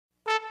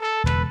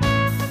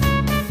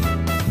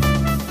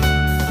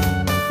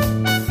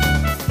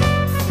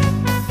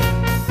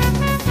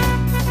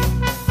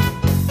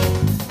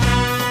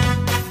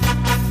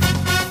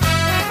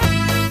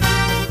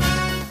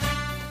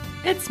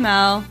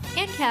Mel.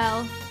 And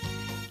Kel.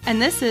 And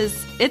this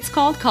is It's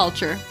Called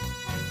Culture.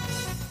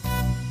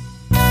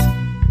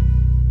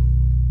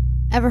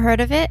 Ever heard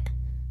of it?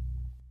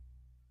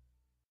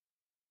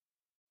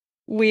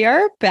 We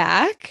are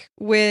back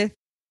with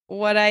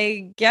what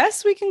I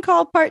guess we can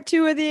call part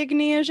 2 of the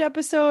Agnieszka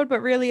episode,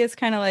 but really it's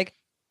kind of like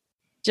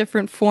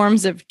different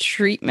forms of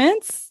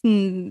treatments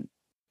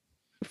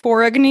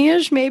for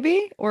Agnieszka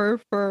maybe, or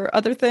for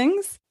other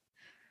things.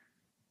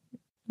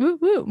 Woo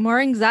woo, more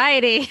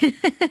anxiety.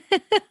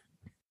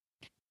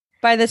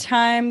 By the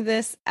time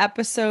this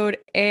episode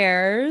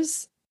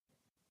airs,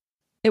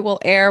 it will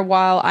air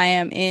while I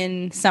am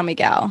in San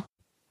Miguel.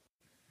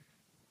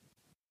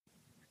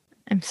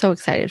 I'm so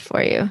excited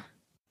for you.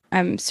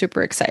 I'm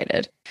super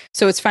excited.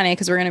 So it's funny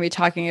because we're going to be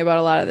talking about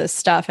a lot of this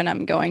stuff, and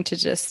I'm going to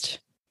just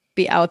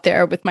be out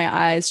there with my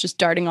eyes just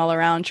darting all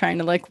around trying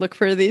to like look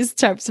for these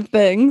types of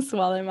things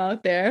while I'm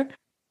out there.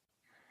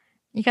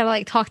 You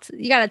gotta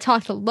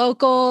talk to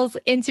locals,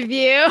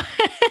 interview.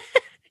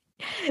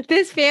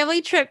 This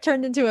family trip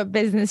turned into a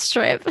business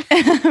trip.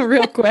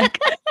 Real quick.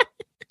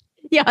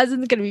 Your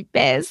husband's gonna be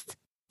pissed.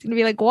 He's gonna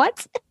be like,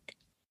 what?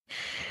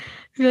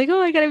 Be like,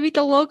 oh, I gotta meet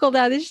the local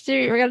down the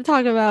street. We're gonna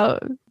talk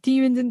about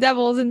demons and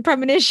devils and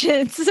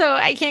premonitions. So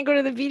I can't go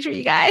to the beach with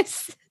you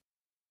guys.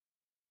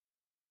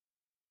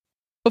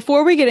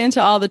 Before we get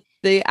into all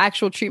the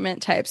actual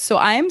treatment types, so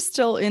I am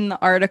still in the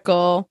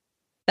article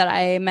that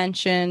I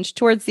mentioned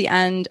towards the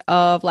end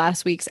of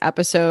last week's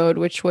episode,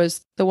 which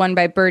was the one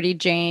by Bertie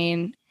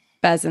Jane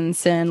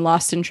Bezenson,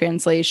 Lost in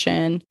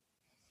Translation,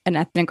 an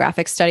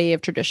ethnographic study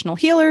of traditional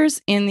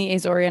healers in the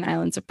Azorian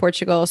Islands of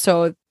Portugal.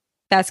 So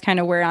that's kind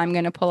of where I'm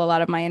going to pull a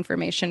lot of my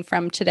information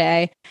from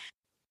today.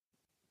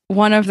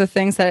 One of the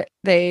things that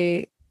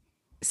they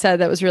said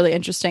that was really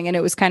interesting, and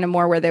it was kind of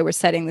more where they were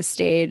setting the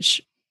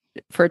stage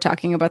for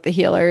talking about the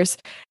healers,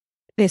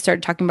 they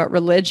started talking about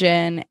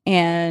religion.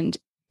 And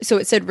so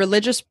it said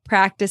religious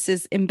practice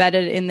is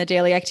embedded in the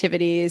daily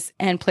activities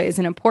and plays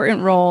an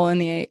important role in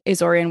the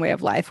Azorian way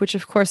of life, which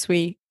of course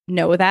we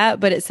know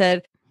that. But it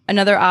said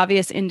another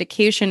obvious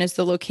indication is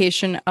the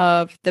location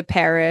of the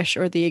parish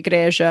or the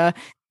igreja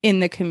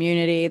in the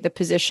community, the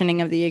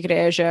positioning of the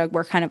igreja,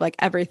 where kind of like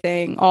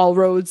everything, all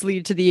roads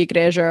lead to the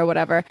igreja or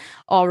whatever,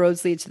 all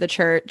roads lead to the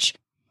church.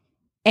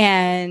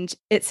 And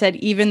it said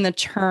even the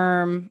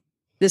term,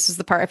 this is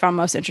the part I found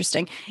most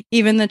interesting,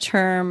 even the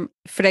term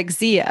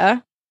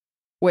freguesia,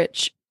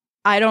 which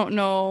I don't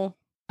know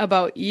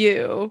about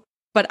you,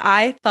 but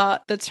I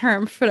thought the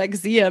term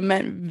freguesia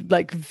meant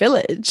like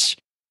village.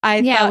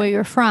 I thought, where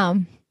you're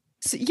from.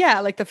 So, yeah,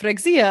 like the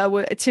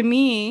freguesia, to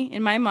me,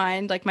 in my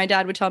mind, like my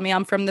dad would tell me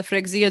I'm from the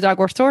freguesia da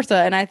Água Torta,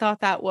 and I thought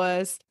that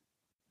was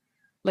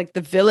like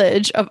the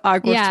village of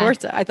Água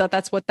Torta. I thought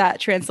that's what that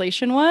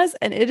translation was,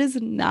 and it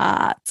is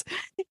not.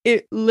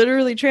 It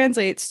literally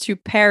translates to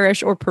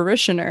parish or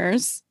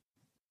parishioners,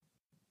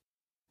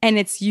 and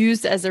it's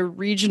used as a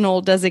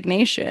regional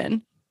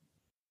designation.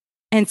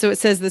 And so it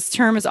says this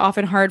term is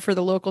often hard for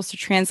the locals to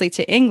translate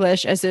to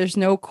English, as there's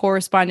no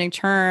corresponding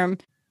term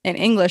in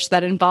English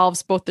that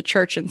involves both the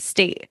church and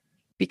state,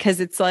 because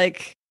it's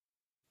like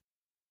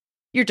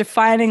you're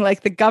defining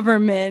like the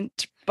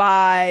government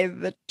by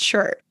the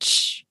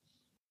church.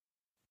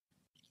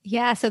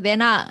 Yeah, so they're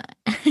not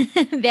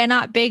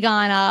big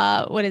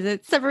on what is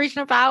it,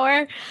 separation of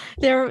power.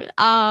 They're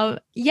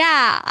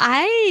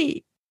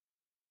I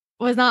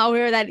was not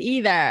aware of that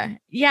either.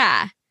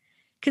 Yeah,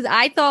 because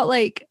I thought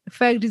like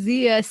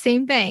freguesia,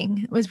 same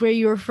thing, was where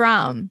you were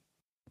from.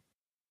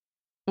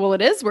 Well,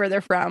 it is where they're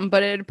from,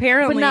 but it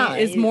apparently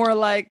is more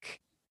like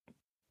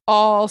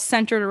all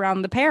centered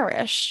around the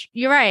parish.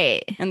 You're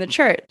right. And the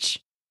church,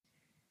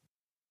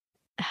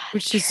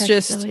 which is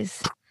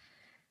just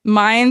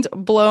mind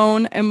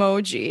blown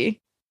emoji.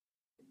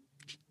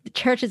 The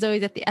church is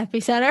always at the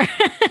epicenter.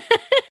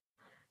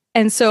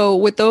 And so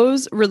with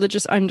those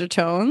religious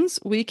undertones,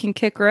 we can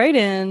kick right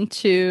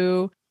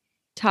into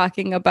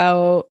talking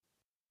about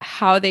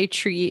how they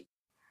treat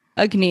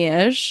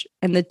Agnieszka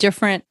and the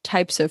different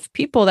types of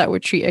people that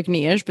would treat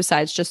Agnieszka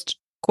besides just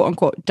quote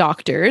unquote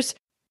doctors,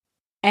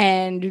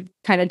 and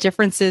kind of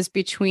differences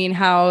between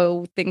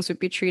how things would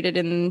be treated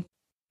in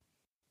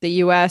the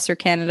US or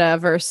Canada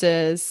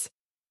versus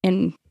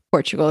in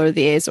Portugal or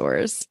the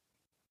Azores.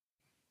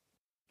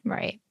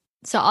 Right.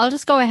 So I'll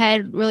just go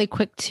ahead really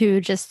quick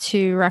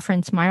to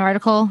reference my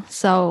article.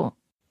 So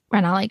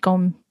we're not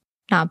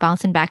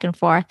bouncing back and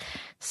forth.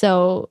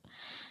 So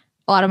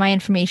a lot of my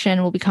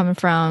information will be coming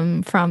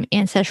from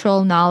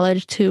ancestral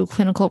knowledge to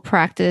clinical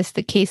practice,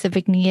 the case of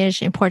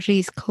Agnieszka and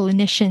Portuguese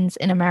clinicians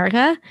in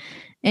America.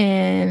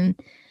 And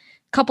a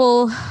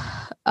couple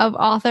of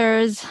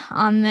authors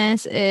on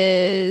this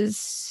is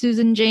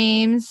Susan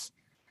James,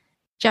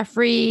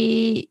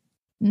 Jeffrey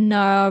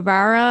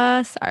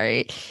Navarra,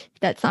 sorry,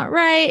 that's not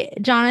right,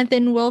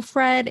 Jonathan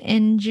Wilfred,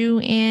 and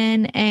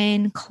Juan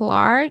and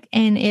Clark.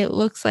 And it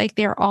looks like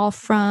they're all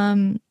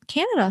from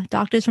Canada,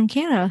 doctors from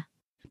Canada.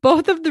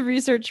 Both of the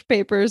research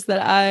papers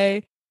that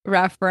I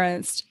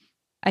referenced,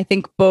 I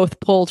think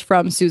both pulled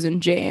from Susan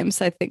James.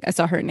 I think I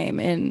saw her name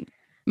in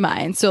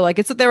mine. So like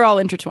they're all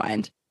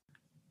intertwined.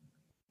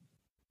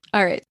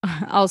 All right,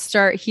 I'll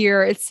start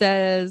here. It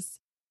says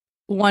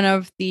one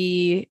of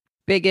the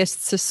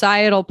biggest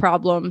societal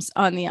problems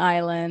on the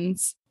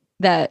islands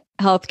that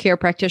healthcare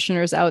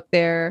practitioners out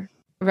there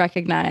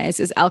recognize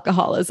is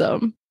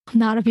alcoholism.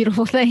 Not a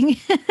beautiful thing.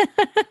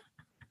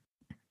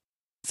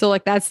 So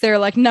like that's their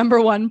like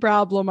number one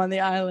problem on the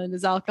island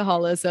is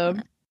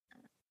alcoholism.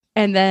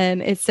 And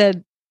then it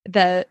said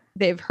that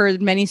they've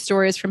heard many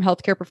stories from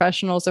healthcare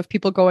professionals of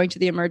people going to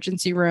the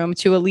emergency room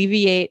to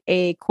alleviate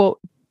a quote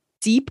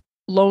deep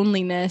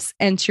loneliness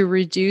and to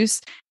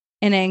reduce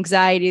an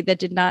anxiety that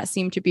did not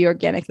seem to be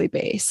organically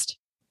based.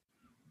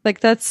 Like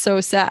that's so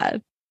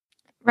sad.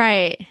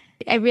 Right.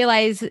 I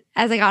realized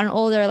as I gotten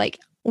older, like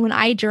when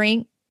I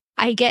drink,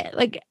 I get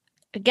like,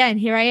 again,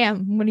 here I am.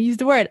 I'm going to use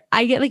the word.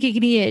 I get like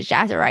ignition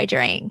after I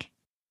drink.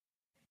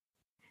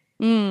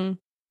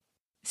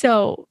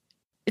 So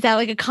is that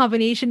like a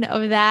combination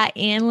of that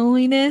and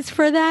loneliness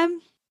for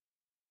them?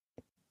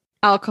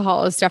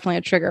 Alcohol is definitely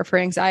a trigger for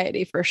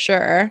anxiety for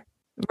sure.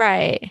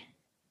 Right.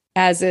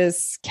 As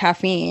is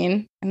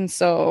caffeine. And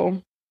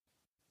so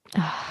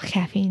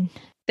caffeine.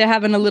 They're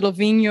having a little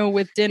vino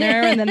with dinner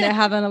and then they're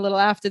having a little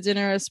after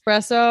dinner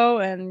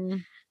espresso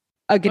and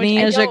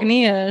agnias.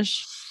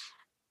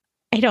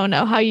 I don't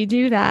know how you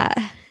do that.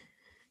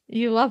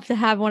 You love to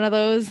have one of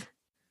those.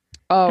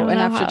 Oh, an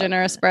after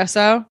dinner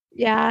espresso?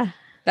 Yeah.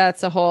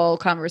 That's a whole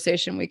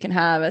conversation we can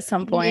have at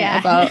some point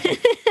about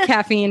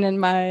caffeine and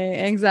my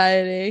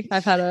anxiety.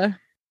 I've had a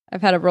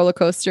roller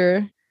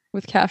coaster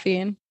with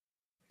caffeine.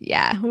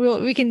 Yeah,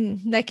 we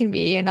can. That can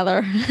be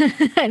another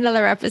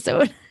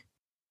episode.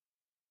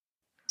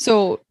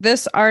 So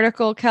this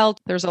article, Kel,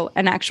 there's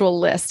an actual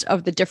list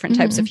of the different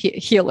types of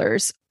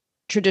healers,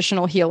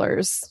 traditional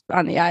healers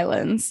on the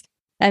islands,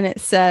 and it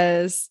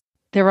says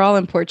they're all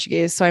in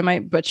Portuguese, so I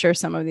might butcher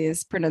some of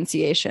these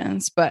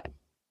pronunciations, but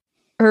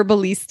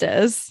herbalist.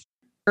 To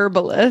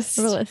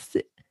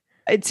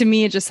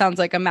me, it just sounds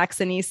like a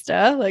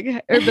maxinista, like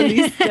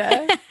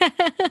herbalista.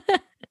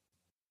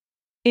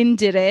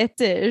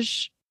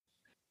 Indiretes.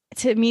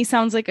 To me,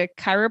 sounds like a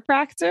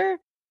chiropractor,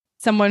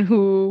 someone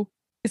who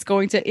is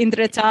going to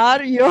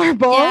endireitar your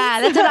bones. Yeah,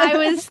 that's what I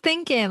was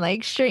thinking,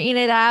 like straighten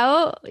it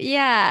out.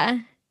 Yeah.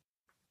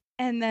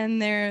 And then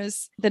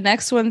there's the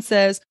next one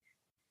says,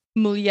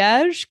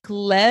 mulheres que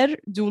ler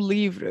do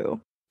livro.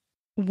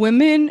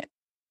 Women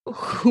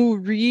who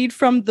read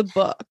from the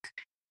book.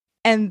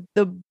 And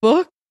the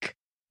book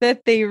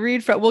that they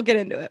read from, we'll get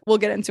into it. We'll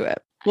get into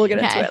it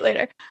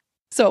later.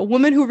 So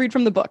women who read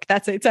from the book,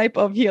 that's a type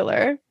of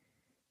healer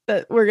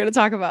that we're going to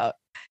talk about.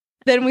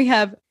 Then we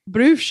have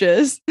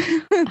bruxas,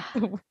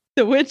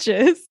 the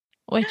witches.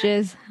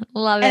 Witches.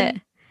 Love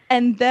it.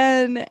 And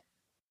then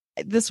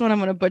this one I'm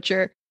going to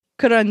butcher.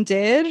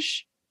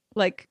 Curandeiros,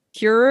 like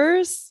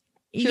curers.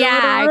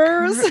 Yeah.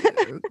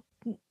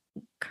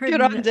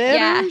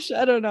 Curandeiros.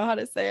 Yeah. I don't know how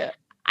to say it.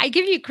 I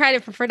give you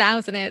credit for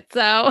pronouncing it.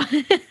 So,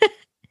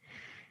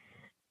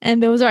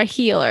 and those are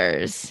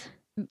healers.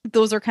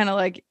 Those are kind of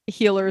like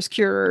healers,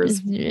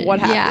 curers, what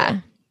have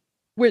you.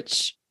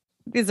 Which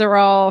these are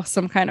all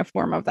some kind of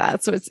form of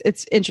that. So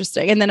it's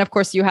interesting. And then of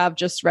course you have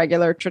just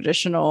regular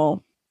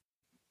traditional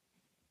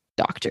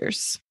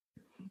doctors.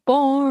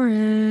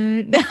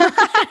 Boring.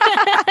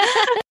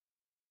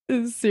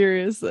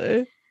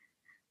 Seriously.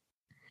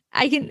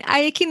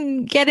 I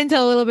can get into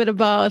a little bit of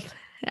both.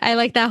 I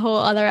like that whole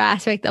other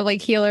aspect of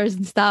like healers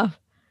and stuff.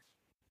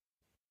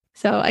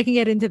 So I can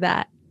get into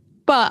that.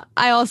 But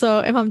I also,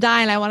 if I'm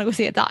dying, I want to go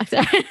see a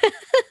doctor.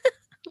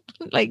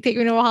 Like take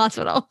me to a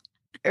hospital.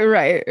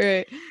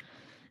 Right.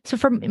 So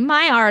from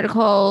my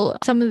article,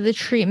 some of the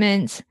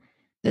treatments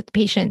that the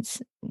patients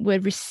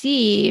would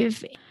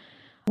receive,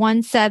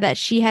 one said that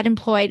she had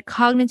employed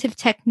cognitive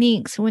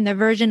techniques when the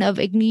version of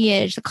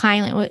igniage the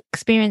client would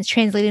experience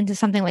translated into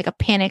something like a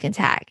panic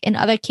attack. In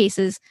other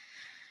cases,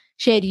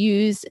 she had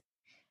used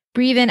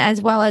breathing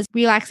as well as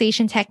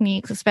relaxation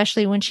techniques,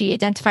 especially when she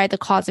identified the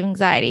cause of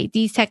anxiety.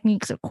 These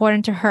techniques,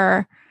 according to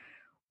her,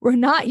 were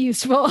not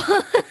useful.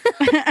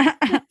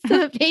 So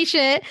the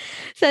patient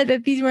said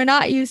that these were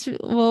not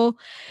useful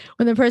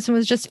when the person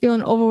was just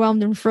feeling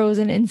overwhelmed and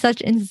frozen. In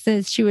such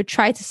instances, she would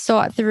try to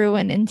sort through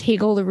and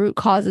entangle the root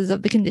causes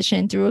of the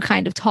condition through a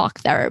kind of talk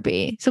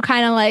therapy. So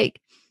kind of like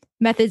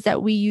methods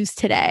that we use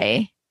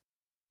today.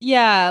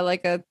 Yeah,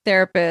 like a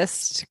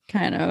therapist,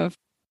 kind of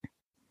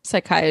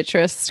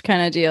psychiatrist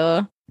kind of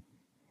deal.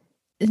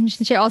 And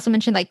she also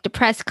mentioned like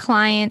depressed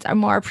clients are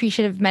more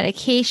appreciative of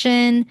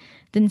medication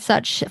than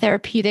such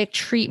therapeutic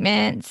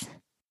treatments.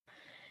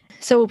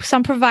 So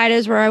some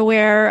providers were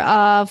aware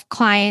of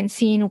clients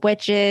seeing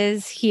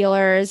witches,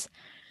 healers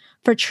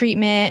for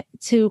treatment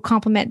to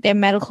complement their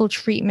medical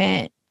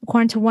treatment.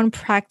 According to one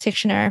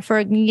practitioner,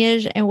 for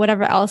igniage and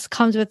whatever else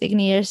comes with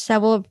igniage,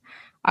 several of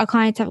our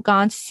clients have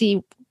gone to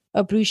see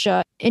a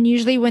bruxa. And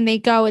usually when they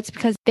go, it's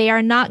because they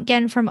are not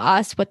getting from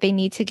us what they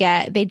need to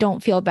get. They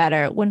don't feel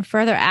better. When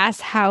further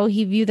asked how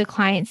he viewed the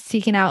clients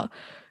seeking out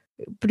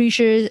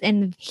bruxas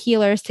and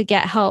healers to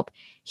get help,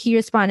 He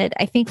responded,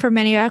 I think for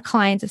many of our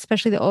clients,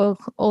 especially the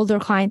older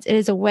clients, it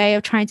is a way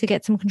of trying to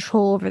get some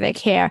control over their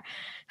care.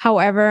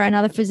 However,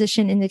 another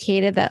physician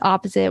indicated that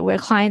opposite, where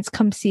clients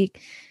come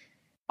seek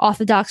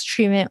orthodox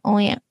treatment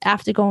only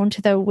after going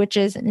to the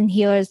witches and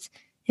healers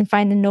and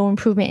finding no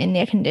improvement in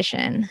their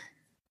condition.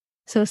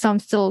 So some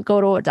still go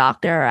to a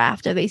doctor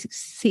after they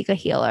seek a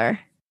healer.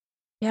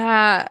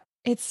 Yeah,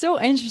 it's so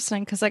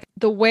interesting because like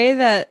the way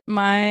that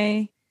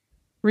my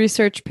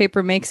research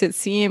paper makes it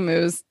seem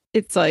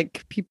it's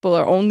like people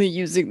are only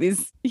using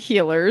these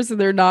healers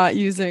and they're not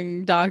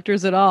using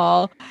doctors at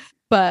all.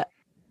 But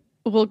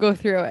we'll go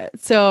through it.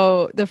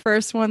 So the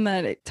first one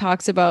that it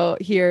talks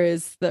about here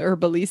is the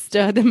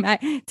herbalista, the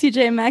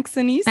TJ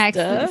Maxinista.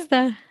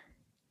 Maxinista.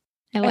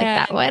 I like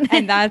that one.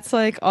 And that's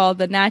like all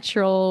the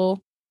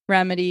natural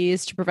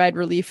remedies to provide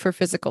relief for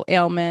physical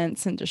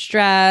ailments and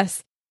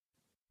distress.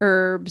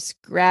 Herbs,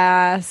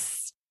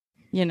 grass,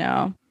 you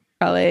know,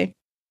 probably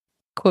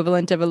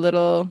equivalent of a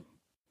little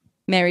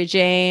Mary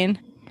Jane.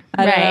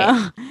 I don't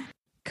know.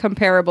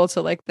 Comparable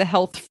to like the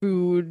health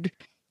food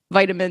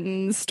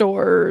vitamin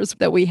stores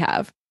that we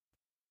have.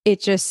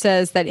 It just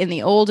says that in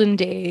the olden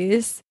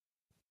days,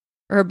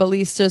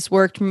 herbalistas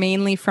worked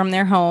mainly from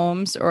their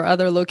homes or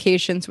other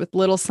locations with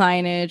little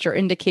signage or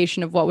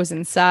indication of what was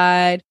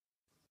inside.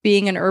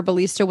 Being an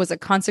herbalista was a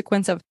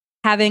consequence of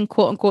having,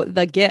 quote unquote,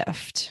 the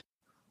gift,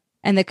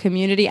 and the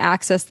community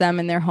accessed them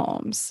in their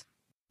homes.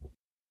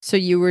 So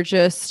you were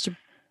just,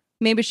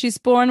 maybe she's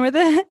born with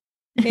it.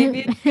 Maybe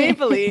it's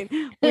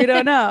Maybelline. We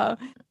don't know.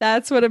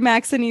 That's what a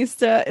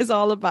Maxinista is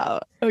all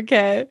about.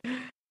 Okay.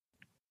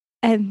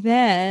 And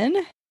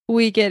then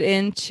we get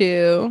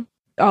into,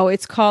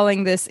 it's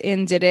calling this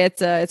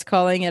indireta. It's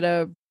calling it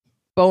a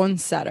bone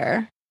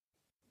setter.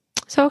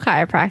 So a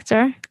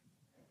chiropractor.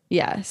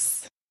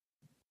 Yes.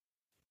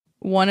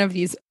 One of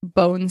these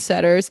bone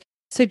setters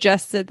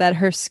suggested that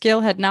her skill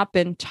had not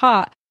been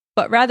taught,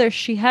 but rather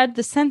she had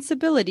the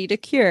sensibility to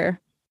cure.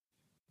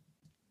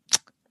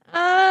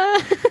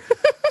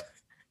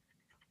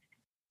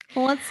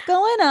 What's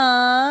going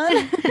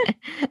on?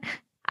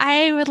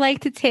 I would like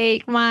to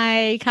take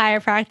my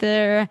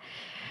chiropractor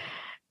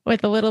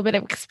with a little bit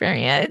of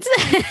experience.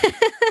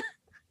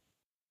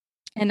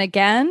 And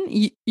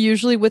again,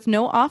 usually with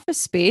no office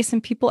space,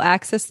 and people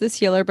access this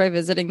healer by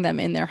visiting them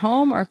in their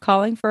home or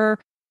calling for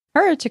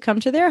her to come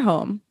to their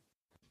home.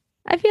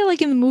 I feel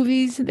like in the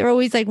movies, they're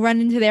always like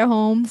running to their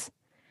homes,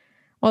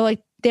 or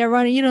like they're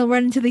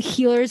running to the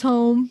healer's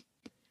home.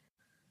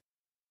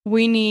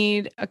 We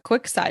need a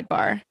quick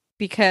sidebar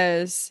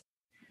because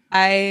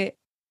I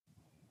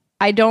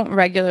don't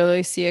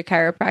regularly see a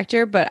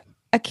chiropractor, but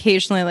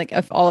occasionally, like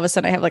if all of a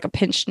sudden I have like a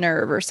pinched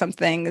nerve or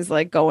something is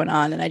like going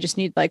on, and I just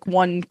need like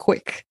one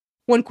quick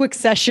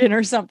session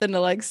or something to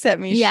like set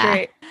me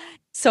straight.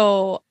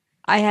 So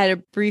I had a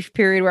brief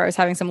period where I was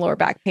having some lower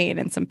back pain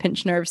and some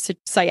pinched nerves,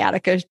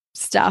 sciatica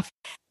stuff.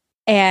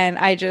 And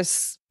I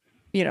just,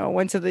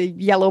 went to the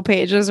yellow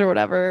pages or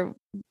whatever.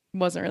 It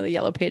wasn't really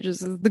yellow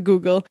pages, it was the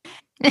Google.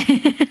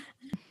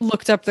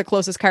 Looked up the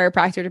closest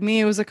chiropractor to me.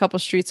 It was a couple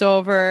streets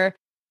over.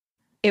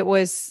 It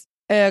was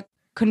a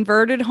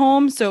converted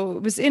home. So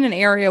it was in an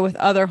area with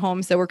other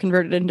homes that were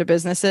converted into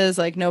businesses,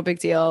 like no big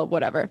deal,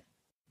 whatever.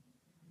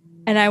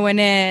 And I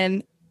went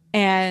in,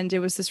 and it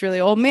was this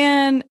really old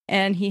man,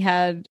 and he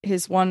had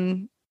his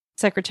one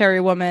secretary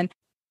woman.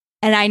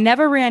 And I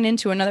never ran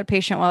into another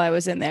patient while I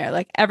was in there.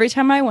 Like every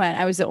time I went,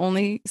 I was the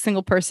only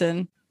single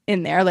person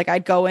in there. Like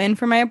I'd go in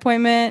for my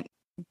appointment.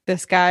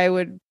 This guy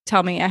would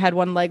tell me I had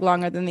one leg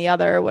longer than the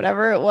other, or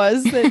whatever it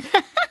was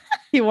that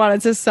he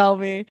wanted to sell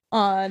me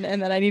on.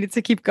 And then I needed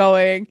to keep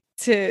going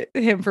to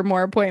him for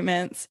more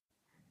appointments.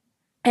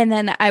 And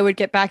then I would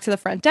get back to the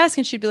front desk,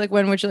 and she'd be like,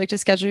 when would you like to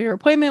schedule your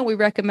appointment? We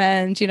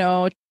recommend,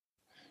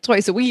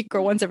 twice a week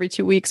or once every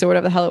 2 weeks or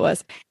whatever the hell it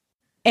was.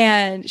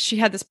 And she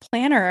had this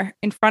planner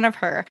in front of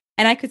her,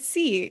 and I could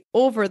see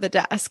over the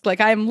desk.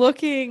 Like I'm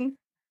looking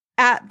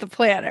at the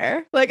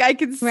planner, like I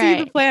could see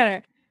the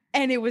planner,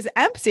 and it was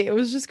empty. It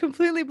was just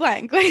completely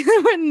blank. Like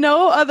there were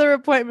no other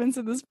appointments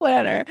in this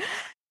planner.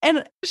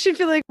 And she'd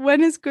be like,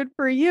 when is good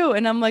for you?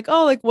 And I'm like,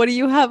 oh, like, what do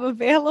you have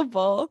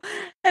available?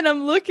 And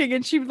I'm looking,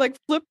 and she would like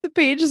flip the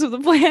pages of the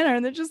planner,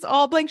 and they're just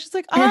all blank. She's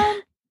like,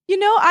 I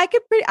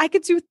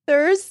could do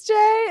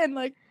Thursday. And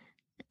like,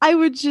 I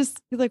would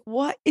just be like,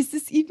 what is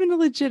this even a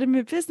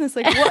legitimate business?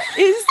 Like, what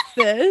is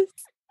this?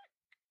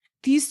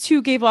 These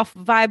two gave off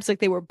vibes like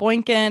they were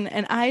boinking,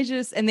 and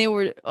it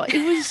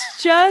was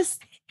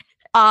just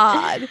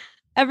odd.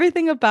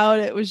 Everything about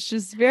it was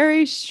just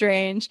very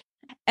strange.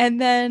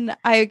 And then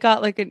I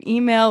got like an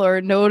email or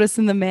a notice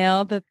in the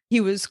mail that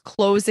he was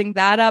closing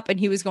that up, and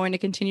he was going to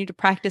continue to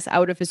practice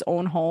out of his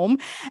own home.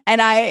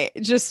 And I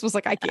just was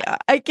like, I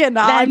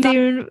cannot.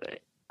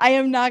 I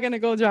am not going to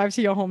go drive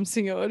to your home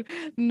soon.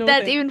 No,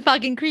 that's even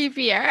fucking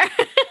creepier.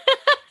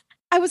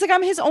 I was like,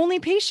 I'm his only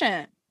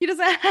patient. He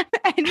doesn't have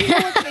any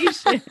more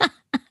patients.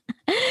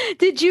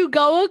 Did you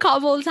go a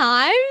couple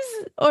times,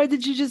 or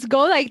did you just go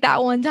like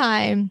that one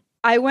time?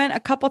 I went a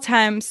couple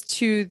times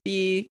to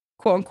the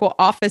quote unquote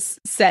office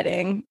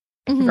setting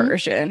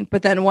version.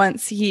 But then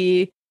once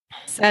he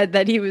said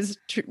that he was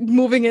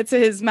moving it to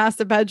his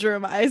master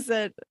bedroom, I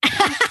said,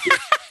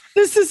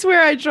 this is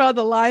where I draw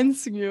the line,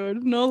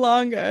 Sigurd. No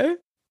longer.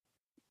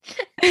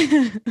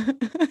 He's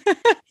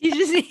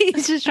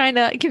just trying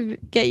to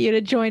get you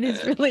to join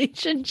his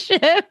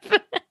relationship.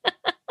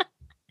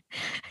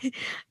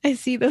 I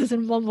see those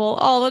in Bumble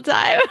all the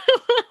time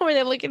where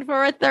they're looking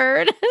for a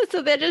third.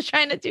 So they're just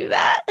trying to do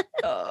that.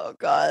 Oh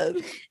God.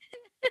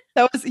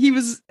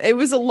 It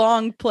was a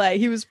long play.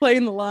 He was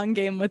playing the long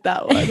game with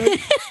that one.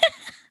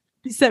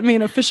 He sent me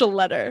an official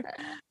letter.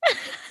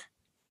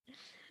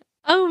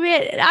 Oh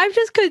man, I'm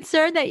just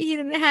concerned that he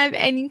didn't have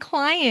any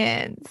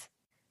clients.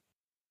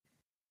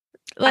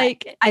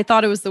 Like I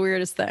thought it was the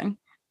weirdest thing.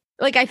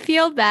 Like I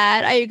feel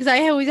bad because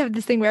I always have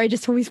this thing where I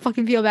just always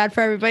fucking feel bad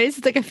for everybody.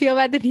 It's like I feel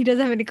bad that he doesn't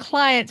have any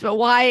clients, but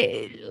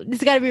why?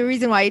 There's got to be a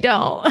reason why you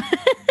don't.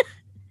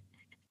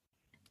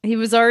 He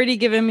was already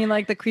giving me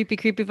like the creepy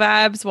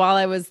vibes while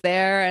I was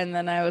there, and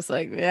then I was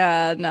like,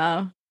 yeah,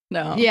 no.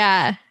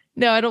 Yeah,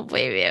 no, I don't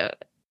blame you.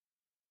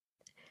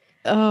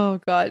 Oh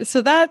God,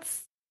 so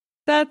that's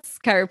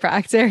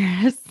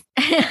chiropractors.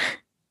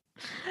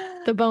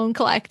 The bone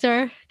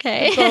collector.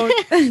 Okay.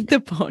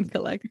 The bone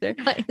collector.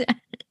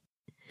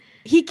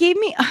 He gave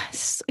me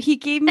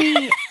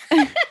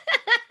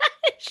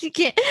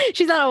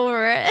she's not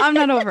over it. I'm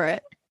not over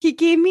it. He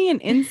gave me an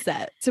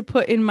inset to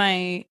put in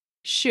my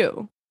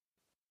shoe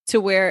to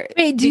wear.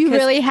 Wait, do you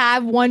really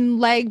have one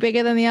leg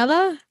bigger than the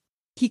other?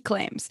 He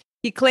claims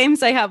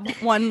I have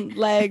one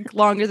leg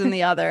longer than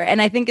the other.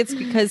 And I think it's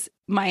because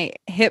my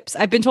hips,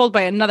 I've been told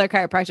by another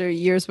chiropractor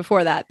years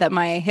before that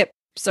my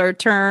hips are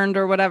turned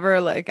or whatever.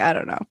 Like, I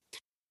don't know.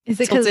 Is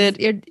it because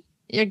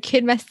your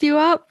kid messed you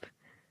up?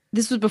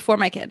 This was before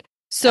my kid.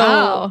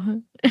 So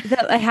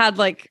that I had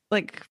like,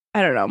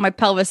 I don't know, my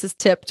pelvis is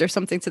tipped or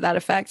something to that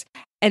effect.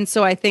 And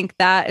so I think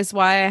that is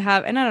why I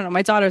have, and I don't know,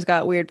 my daughter's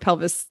got weird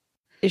pelvis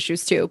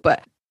issues too,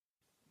 but.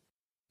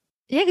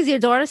 Yeah, because your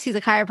daughter sees a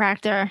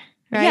chiropractor,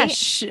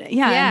 right?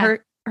 Yeah. And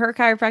her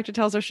chiropractor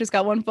tells her she's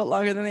got 1 foot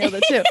longer than the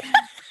other too.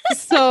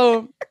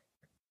 So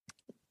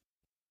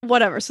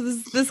whatever. So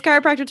this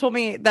chiropractor told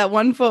me that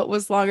 1 foot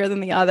was longer than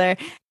the other.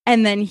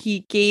 And then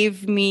he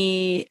gave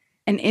me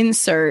an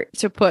insert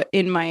to put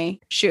in my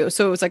shoe.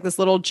 So it was like this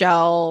little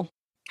gel,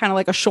 kind of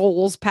like a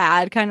Scholl's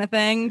pad kind of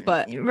thing.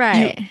 But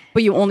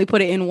you only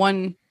put it in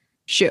one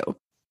shoe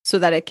so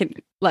that it can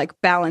like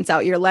balance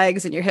out your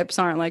legs and your hips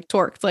aren't like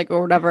torqued, like,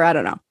 or whatever. I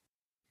don't know.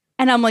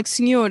 And I'm like,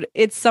 Snood,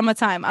 it's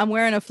summertime. I'm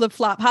wearing a flip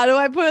flop. How do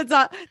I put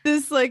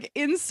this like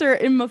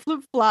insert in my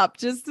flip flop?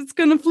 It's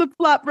gonna flip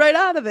flop right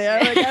out of there.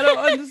 Like, I don't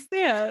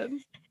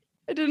understand.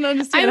 I didn't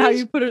understand how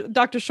you put a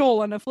Dr.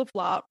 Scholl on a flip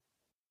flop.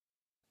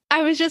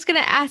 I was just gonna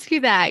ask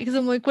you that because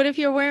I'm like, what if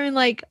you're wearing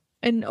like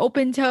an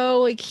open toe,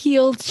 like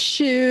heeled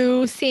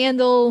shoe,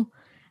 sandal?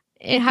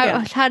 And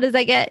how does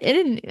that get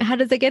in? How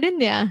does that get in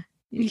there?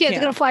 It's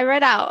gonna fly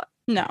right out.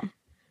 No.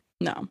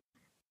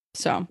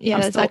 So yeah,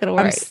 that's not gonna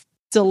work.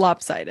 Still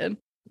lopsided.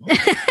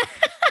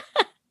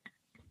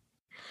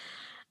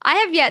 I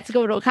have yet to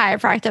go to a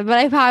chiropractor, but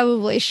I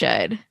probably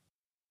should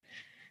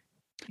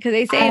because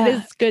they say it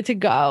is good to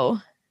go.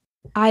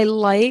 I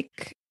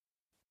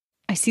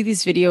see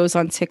these videos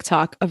on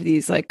TikTok of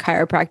these like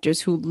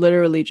chiropractors who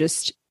literally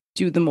just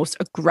do the most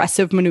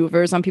aggressive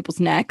maneuvers on people's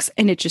necks,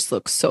 and it just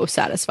looks so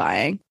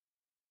satisfying,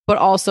 but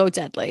also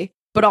deadly,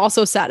 but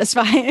also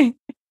satisfying.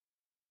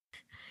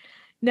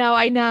 No,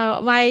 I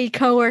know. My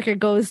coworker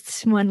goes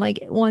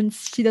to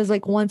she does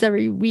like once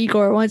every week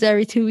or once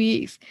every 2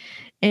 weeks,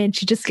 and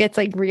she just gets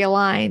like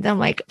realigned. I'm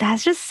like, that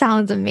just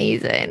sounds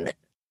amazing.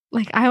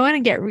 Like, I want to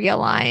get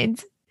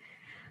realigned.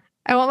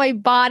 I want my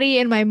body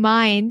and my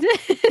mind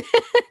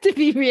to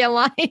be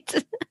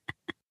realigned.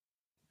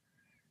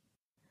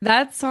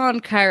 That's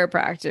on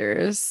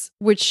chiropractors,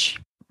 which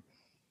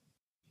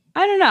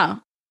I don't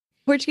know.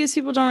 Portuguese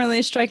people don't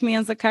really strike me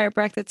as the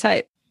chiropractor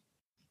type.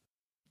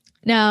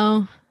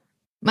 No.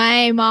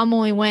 My mom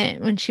only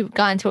went when she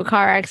got into a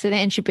car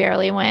accident, and she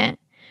barely went.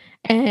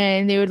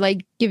 And they would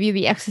like give you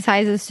the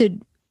exercises to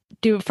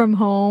do it from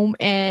home,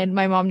 and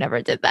my mom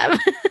never did them.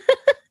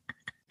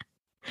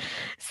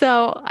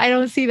 So I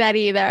don't see that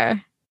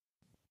either.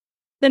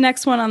 The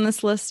next one on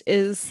this list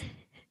is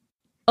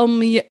I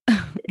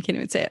can't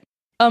even say it.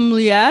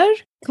 Mulher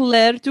que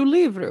lê do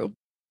livro.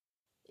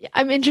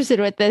 I'm interested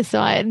with this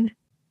one.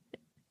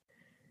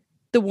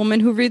 The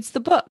woman who reads the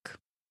book.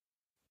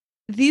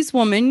 These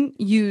women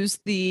use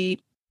the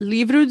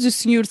Livro do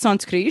Senhor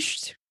Santo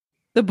Cristo,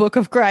 the Book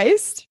of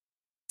Christ,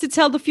 to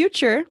tell the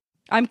future.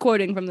 I'm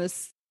quoting from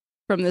this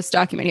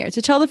document here.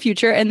 To tell the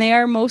future, and they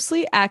are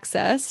mostly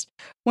accessed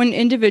when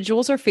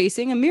individuals are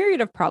facing a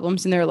myriad of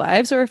problems in their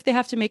lives or if they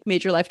have to make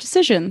major life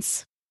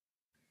decisions.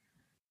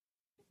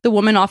 The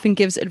woman often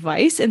gives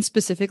advice and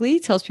specifically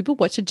tells people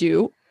what to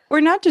do or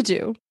not to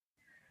do.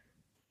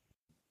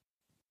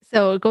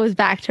 So it goes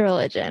back to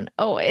religion,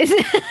 always.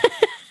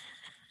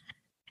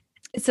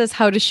 It says,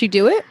 how does she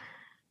do it?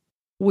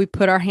 We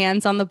put our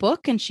hands on the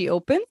book and she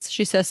opens.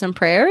 She says some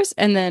prayers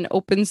and then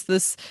opens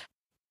this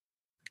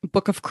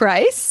Book of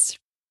Christ.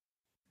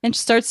 and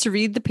starts to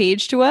read the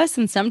page to us.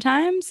 And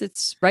sometimes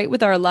it's right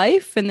with our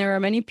life. And there are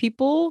many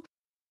people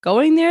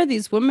going there.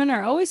 These women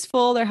are always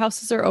full. Their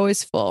houses are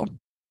always full.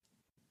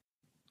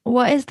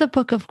 What is the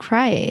Book of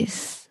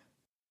Christ?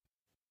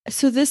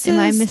 So this Am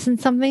I is missing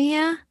something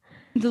here?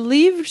 the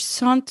Livre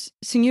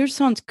Seigneur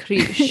Saint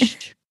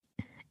Christ.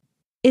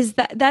 Isn't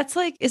that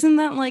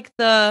like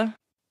the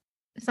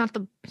It's not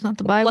the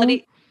Bible.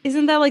 bloody,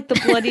 isn't that like the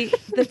bloody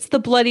that's the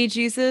bloody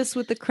Jesus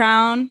with the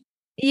crown?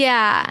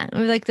 Yeah,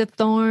 with like the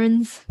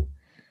thorns.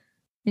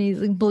 And he's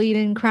like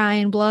bleeding,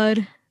 crying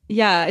blood.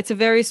 Yeah, it's a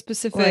very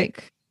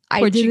specific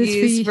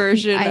Portuguese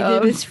version I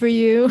of did this for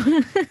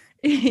you.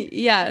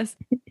 yes.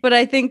 But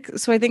I think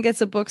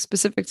it's a book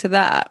specific to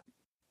that.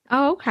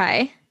 Oh,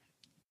 okay.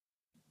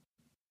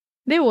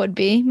 There would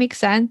be. Makes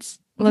sense.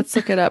 Let's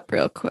look it up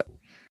real quick.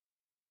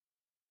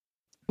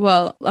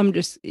 Well, I'm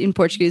just in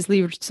Portuguese.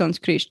 Livre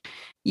Saint Christ.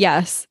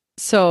 Yes.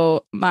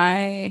 So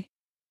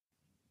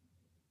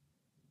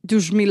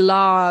dos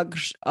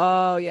milagres.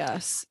 Oh,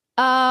 yes.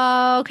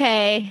 Oh,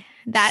 okay.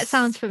 That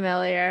sounds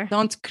familiar.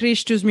 Saint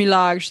Christ dos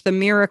milagres, the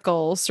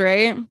miracles,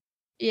 right?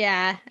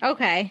 Yeah.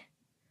 Okay.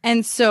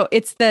 And so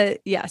it's the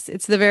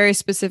very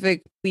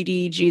specific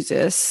bleedy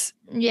Jesus.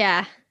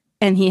 Yeah.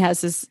 And he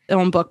has his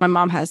own book. My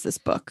mom has this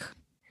book.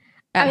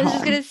 I was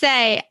just going to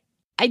say,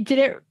 I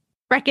didn't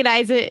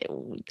recognize it,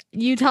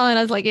 you telling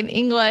us like in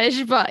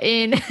English, but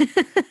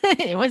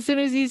as soon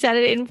as you said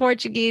it in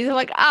Portuguese, I'm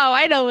like, oh,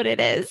 I know what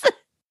it is.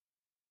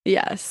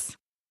 Yes.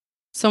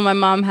 So my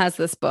mom has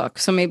this book.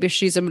 So maybe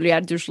she's a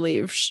mulher dos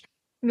livros.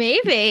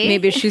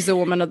 Maybe she's a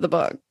woman of the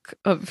book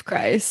of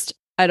Christ.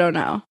 I don't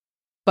know.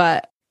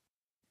 But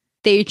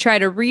they try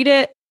to read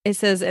it. It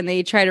says, and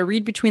they try to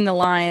read between the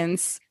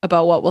lines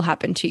about what will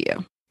happen to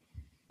you.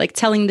 Like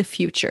telling the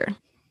future.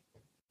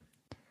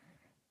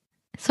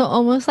 So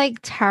almost like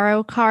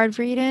tarot card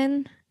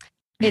reading.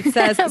 It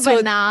says,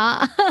 but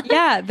not.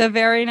 Yeah, the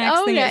very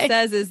next thing it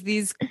says is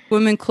these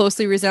women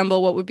closely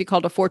resemble what would be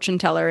called a fortune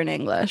teller in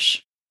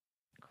English.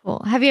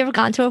 Cool. Have you ever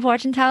gone to a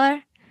fortune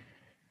teller?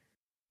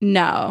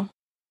 No.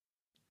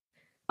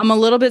 I'm a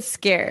little bit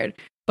scared,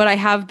 but I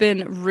have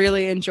been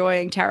really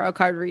enjoying tarot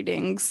card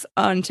readings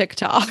on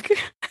TikTok.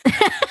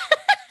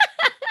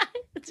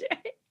 That's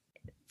right.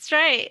 That's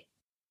right.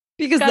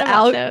 Because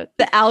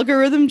the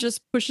algorithm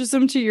just pushes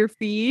them to your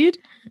feed.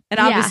 And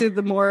obviously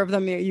the more of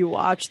them you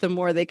watch, the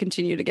more they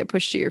continue to get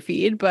pushed to your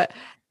feed. But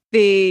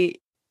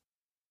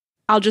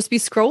I'll just be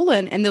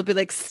scrolling and they'll be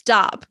like,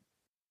 stop.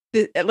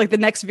 Like the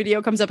next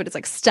video comes up and it's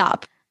like,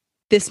 stop.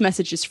 This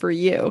message is for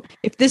you.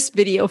 If this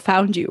video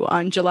found you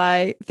on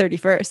July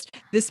 31st,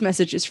 this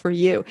message is for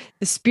you.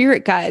 The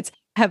spirit guides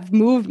have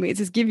moved me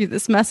to give you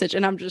this message.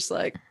 And I'm just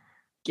like,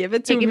 give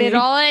it to me. Taking it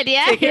all in.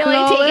 Yeah. You're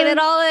like taking it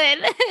all in.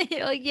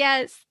 You're like,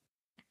 yes.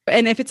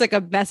 And if it's like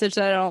a message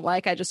that I don't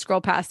like, I just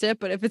scroll past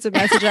it. But if it's a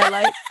message I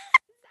like,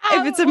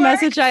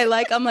 message I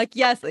like, I'm like,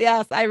 yes,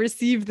 I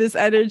received this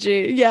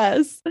energy.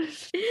 Yes.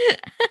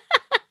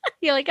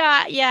 You're like,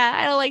 yeah,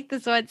 I don't like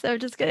this one, so I'm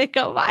just gonna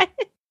go by.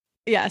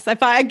 Yes,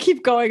 I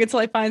keep going until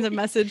I find a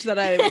message that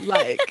I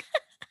like.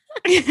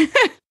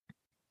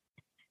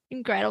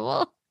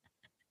 Incredible.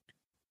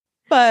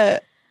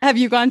 But have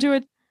you gone to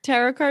a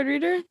tarot card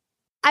reader?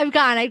 I've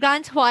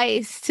gone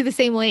twice to the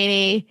same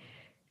lady.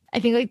 I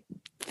think like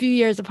a few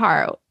years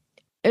apart.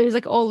 It was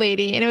like old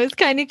lady, and it was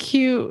kind of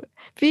cute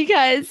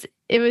because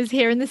it was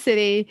here in the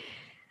city.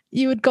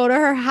 You would go to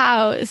her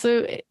house.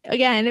 So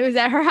again, it was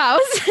at her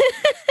house.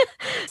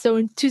 So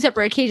in two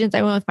separate occasions,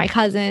 I went with my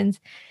cousins.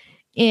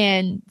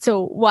 And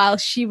so while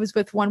she was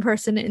with one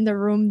person in the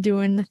room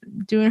doing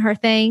her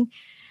thing,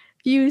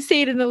 you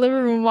stayed in the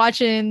living room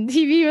watching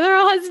TV with her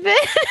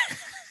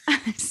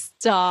husband.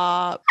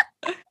 Stop.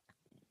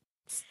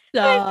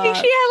 I think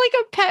she had like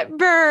a pet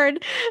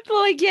bird. But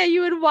like, yeah,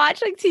 you would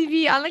watch like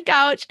TV on the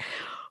couch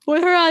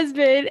with her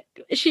husband.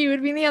 She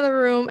would be in the other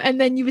room,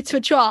 and then you would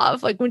switch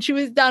off. Like when she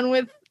was done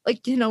with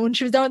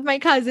my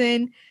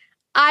cousin,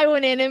 I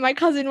went in and my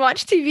cousin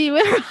watched TV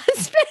with her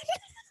husband.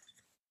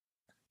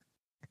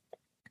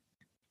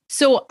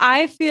 So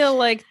I feel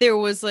like there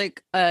was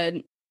like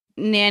a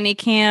nanny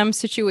cam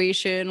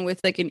situation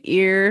with like an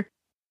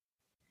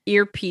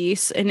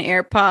earpiece, an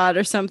AirPod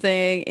or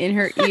something in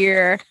her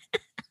ear.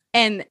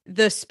 And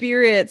the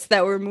spirits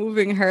that were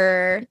moving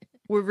her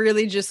were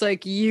really just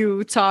like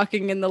you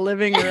talking in the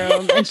living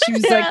room. And she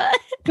was like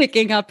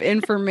picking up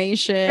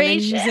information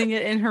and using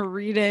it in her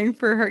reading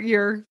for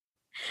the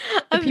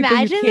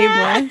Imagine people you came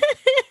that. with.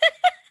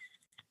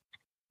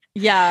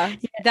 Yeah,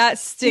 that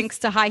stinks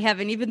to high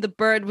heaven. Even the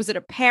bird, was it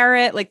a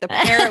parrot? Like the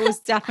parrot was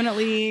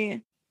definitely.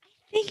 I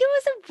think it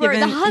was a bird.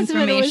 The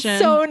husband was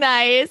so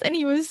nice and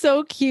he was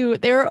so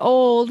cute. They were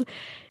old.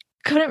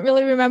 Couldn't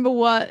really remember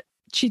what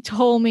she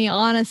told me,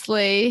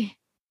 honestly.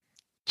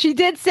 She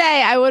did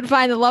say I would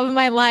find the love of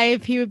my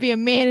life. He would be a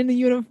man in a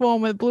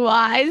uniform with blue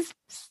eyes.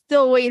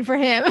 Still waiting for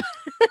him.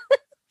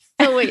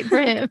 Still waiting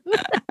for him.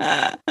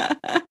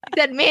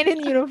 That man in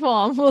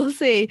uniform. We'll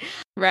see.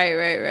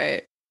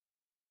 Right.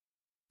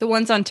 The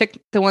ones on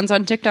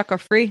TikTok are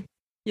free.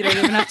 You don't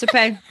even have to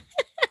pay.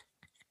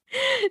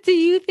 Do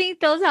you think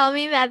they'll tell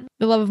me that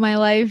the love of my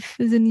life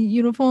is in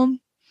uniform?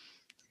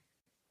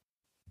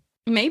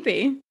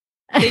 Maybe.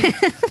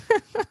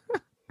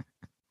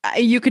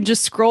 You can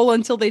just scroll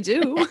until they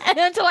do.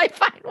 Until I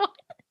find one.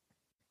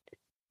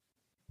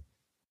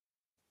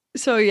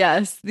 So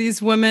yes,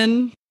 these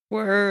women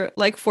were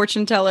like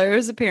fortune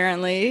tellers,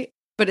 apparently.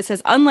 But it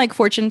says, unlike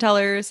fortune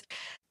tellers,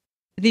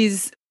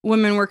 these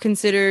women were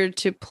considered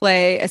to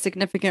play a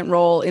significant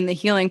role in the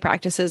healing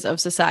practices of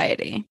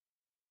society.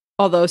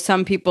 Although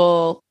some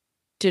people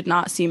did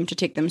not seem to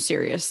take them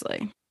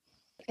seriously.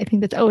 I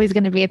think that's always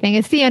going to be a thing.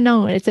 It's the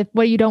unknown. It's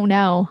what you don't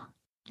know.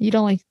 You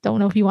don't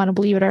know if you want to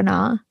believe it or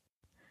not.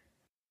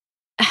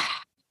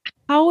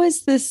 How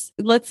is this?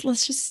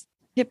 Let's just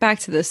get back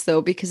to this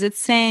though, because it's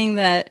saying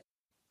that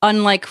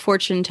unlike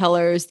fortune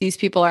tellers, these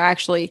people are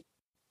actually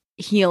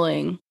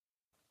healing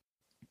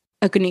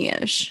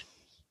Agnieszka.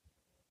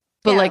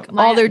 But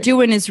all they're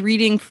doing is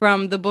reading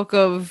from the book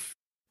of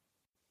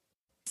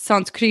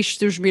Sant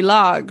Christus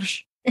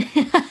Milagres.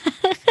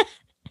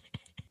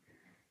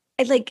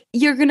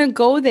 You're gonna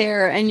go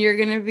there and you're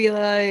gonna be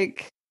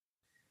like,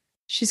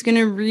 she's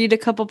gonna read a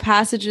couple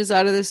passages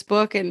out of this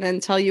book and then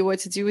tell you what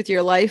to do with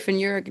your life,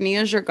 and your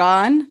Agnieszka are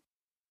gone.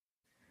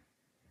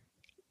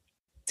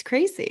 It's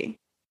crazy.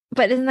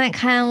 But isn't that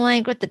kind of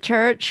like with the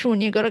church when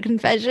you go to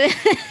confession?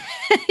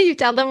 You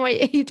tell them all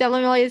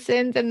your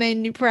sins, and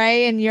then you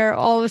pray, and you're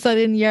all of a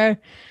sudden you're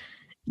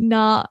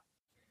not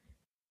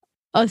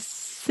a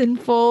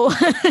sinful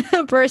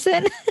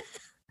person,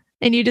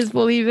 and you just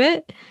believe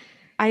it.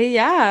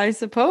 I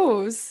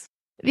suppose.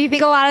 Do you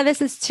think a lot of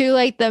this is too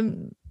like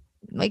the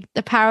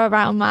power of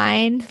our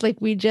mind? Like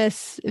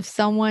if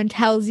someone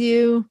tells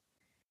you,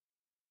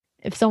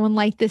 if someone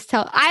like this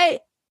I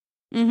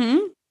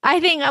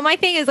think my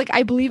thing is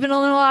I believe in a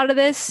lot of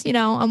this.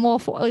 I'm all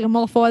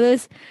for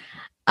this.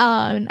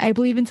 I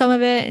believe in some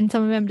of it, and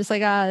some of it I'm just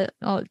like,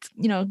 it's,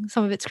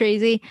 some of it's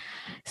crazy.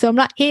 So I'm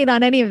not hating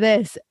on any of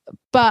this,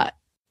 but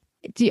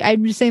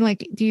I'm just saying,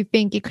 do you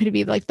think it could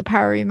be the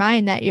power of your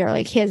mind that you're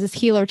here's this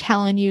healer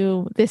telling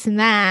you this and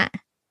that,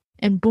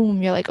 and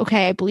boom, you're like,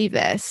 okay, I believe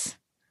this,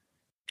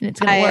 and it's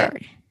gonna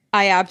work.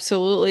 I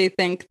absolutely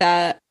think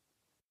that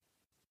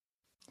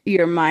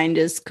your mind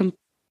is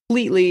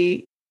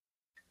completely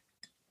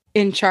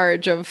in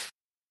charge of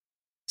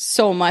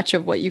so much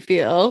of what you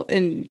feel,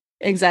 and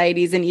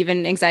anxieties, and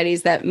even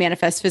anxieties that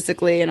manifest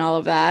physically and all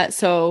of that.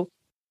 So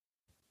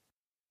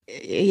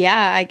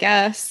yeah, I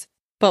guess.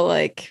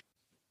 But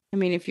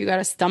if you got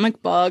a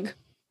stomach bug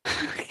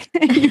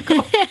and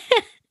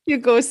you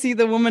go see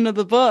the woman of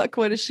the book,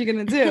 what is she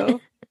gonna do?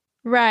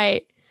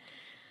 Right.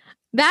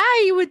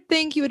 That you would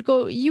think you would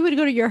go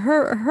to your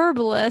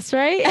herbalist,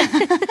 right?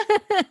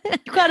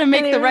 You got to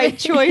make the right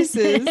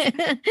choices.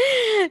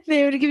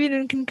 They would give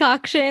you a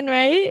concoction,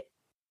 right?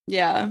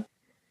 Yeah.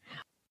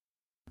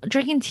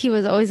 Drinking tea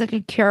was always a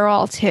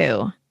cure-all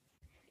too.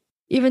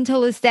 Even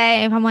till this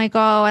day, if I'm like, oh,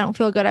 I don't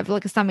feel good, I feel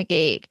a stomach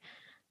ache,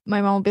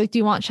 my mom will be like, do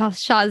you want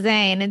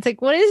Shazane?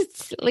 It's what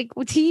is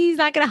tea's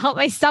not going to help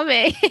my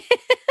stomach.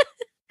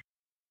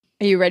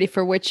 Are you ready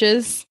for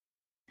witches?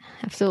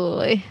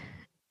 Absolutely.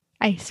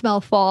 I smell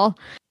fall.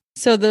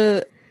 So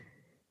the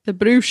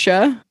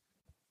Brusha,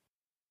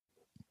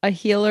 a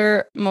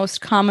healer most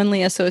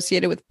commonly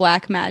associated with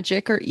black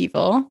magic or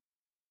evil,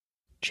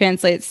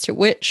 translates to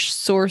witch,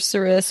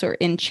 sorceress, or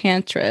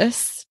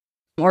enchantress,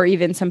 or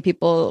even some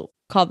people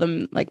call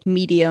them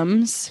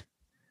mediums.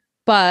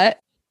 But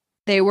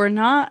they were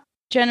not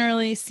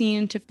generally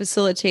seen to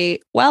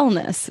facilitate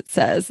wellness, it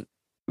says.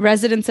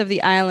 Residents of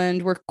the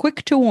island were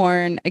quick to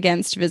warn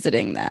against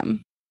visiting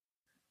them.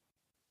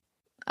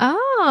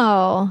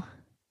 Oh,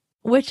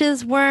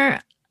 witches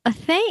weren't a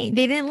thing.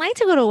 They didn't like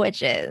to go to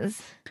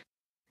witches.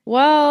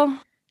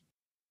 Well,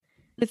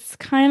 it's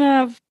kind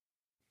of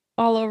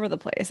all over the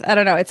place. I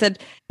don't know. It said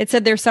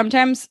they're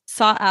sometimes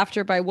sought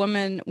after by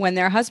women when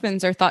their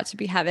husbands are thought to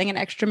be having an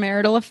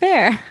extramarital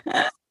affair.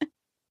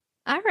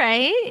 All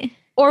right.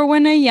 Or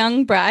when a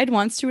young bride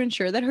wants to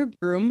ensure that her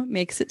groom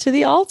makes it to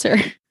the altar.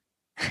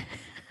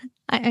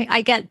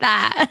 I get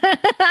that.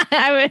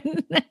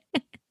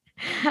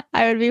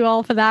 I would be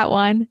all for that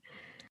one.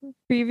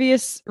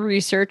 Previous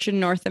research in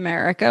North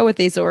America with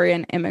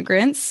Azorean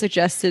immigrants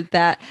suggested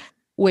that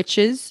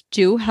witches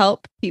do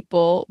help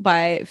people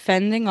by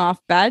fending off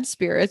bad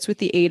spirits with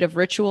the aid of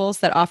rituals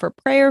that offer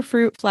prayer,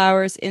 fruit,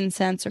 flowers,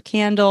 incense, or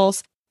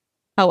candles.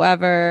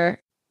 However,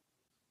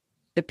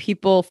 the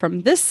people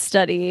from this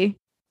study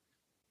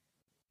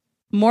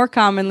more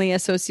commonly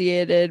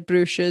associated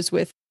bruxas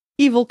with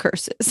evil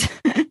curses.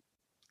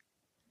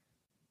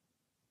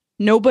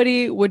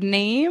 Nobody would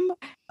name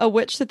a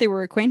witch that they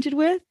were acquainted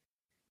with.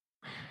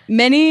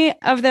 Many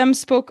of them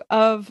spoke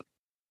of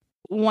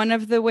one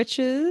of the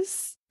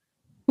witches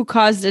who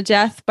caused a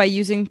death by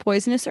using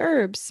poisonous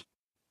herbs.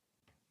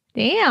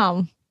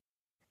 Damn.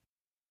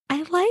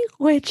 I like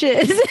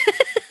witches.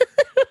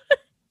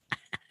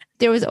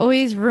 There was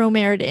always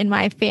rumored in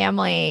my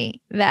family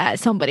that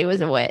somebody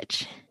was a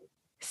witch.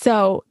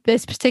 So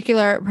this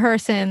particular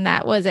person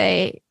that was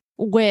a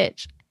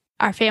witch,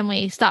 our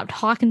family stopped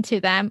talking to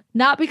them.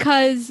 Not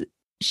because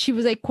she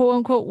was like quote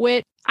unquote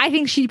witch. I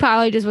think she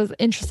probably just was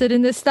interested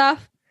in this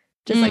stuff,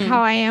 just like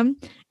how I am.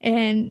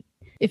 And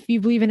if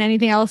you believe in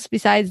anything else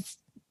besides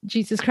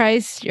Jesus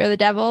Christ, you're the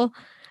devil.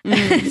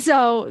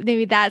 So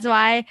maybe that's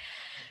why.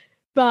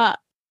 But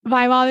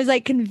my mom is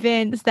like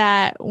convinced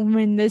that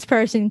when this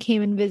person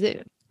came and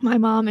visit my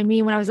mom and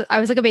me when I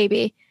was like a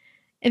baby,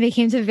 and they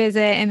came to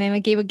visit and then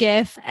like gave a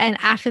gift, and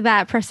after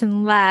that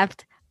person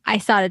left, I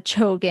started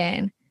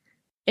choking.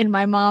 And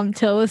my mom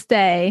till this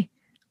day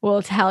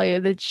will tell you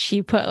that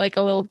she put like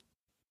a little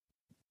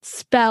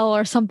spell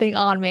or something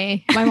on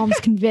me. My mom's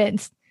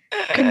convinced.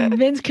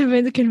 Convinced.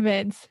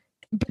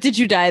 But did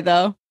you die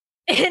though?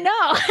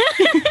 No.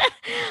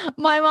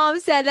 My mom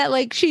said that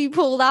like she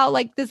pulled out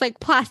like this like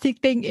plastic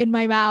thing in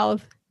my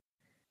mouth.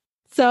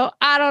 So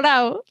I don't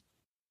know.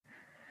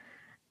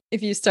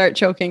 If you start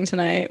choking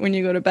tonight when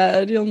you go to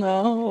bed, you'll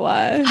know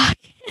why.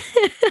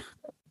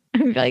 I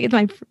feel like it's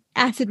my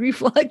acid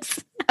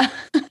reflux.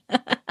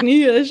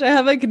 Kniish, I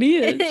have a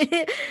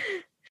kniish.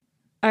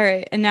 All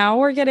right, and now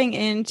we're getting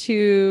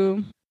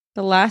into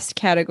the last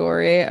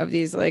category of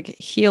these like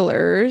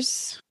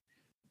healers.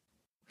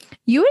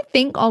 You would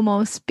think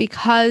almost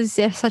because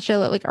there's such a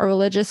like a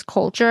religious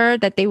culture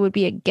that they would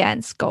be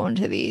against going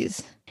to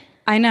these.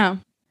 I know.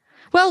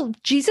 Well,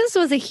 Jesus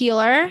was a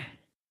healer.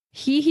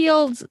 He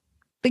healed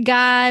the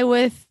guy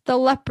with the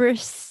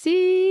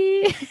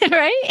leprosy,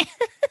 right?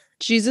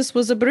 Jesus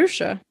was a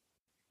brusha.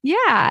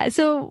 Yeah.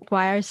 So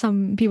why are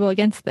some people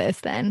against this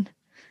then?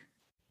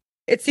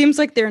 It seems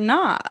like they're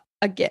not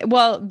again.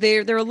 Well,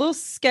 they're a little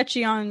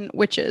sketchy on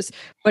witches,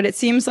 but it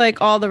seems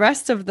like all the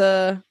rest of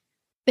the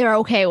they're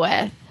okay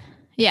with.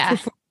 Yeah.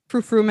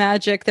 Frou-frou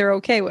magic they're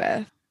okay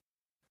with.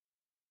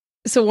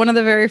 So one of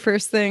the very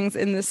first things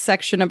in this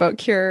section about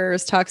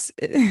cures talks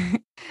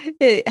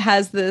it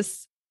has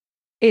this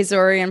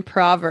Azorian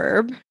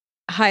proverb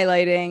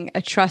highlighting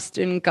a trust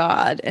in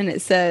God, and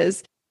it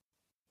says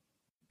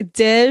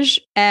Dej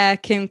a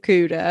quem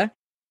cura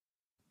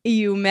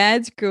e o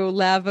médico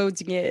leva o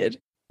dinheiro.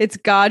 It's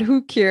God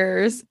who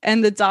cures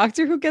and the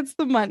doctor who gets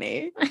the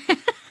money.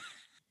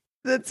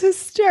 That's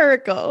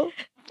hysterical.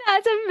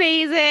 That's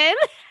amazing.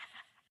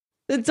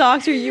 The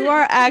doctor, you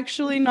are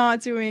actually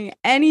not doing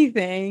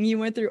anything. You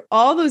went through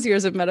all those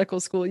years of medical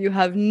school. You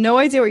have no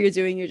idea what you're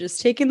doing. You're just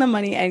taking the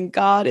money, and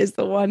God is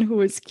the one who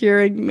is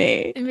curing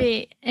me.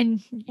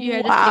 And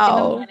you're just taking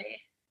the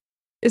money.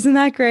 Isn't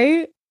that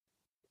great?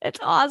 It's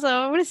awesome.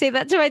 I'm going to say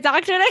that to my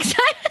doctor next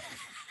time.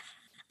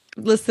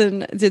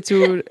 Listen,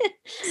 Ditur,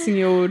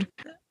 senor.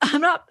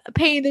 I'm not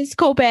paying this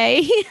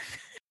copay.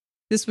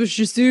 This was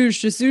Jesus.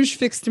 Jesus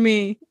fixed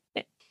me.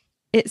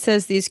 It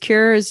says these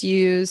cures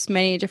use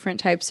many different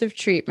types of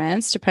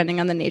treatments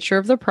depending on the nature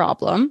of the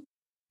problem.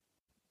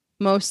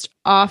 Most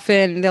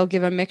often, they'll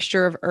give a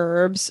mixture of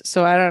herbs.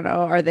 So I don't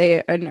know. Are they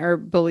an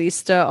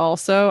herbalista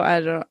also?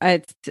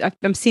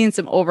 I'm seeing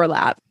some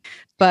overlap,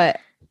 but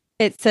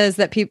it says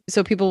that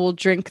people will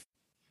drink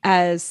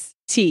as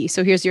tea.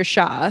 So here's your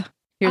sha.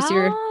 Here's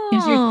your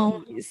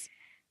teas.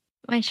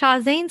 My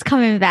Shahzane's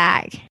coming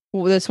back.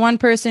 This one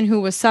person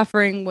who was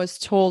suffering was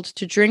told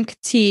to drink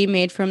tea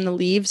made from the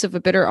leaves of a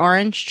bitter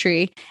orange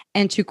tree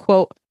and to,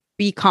 quote,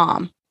 be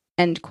calm,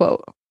 end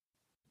quote.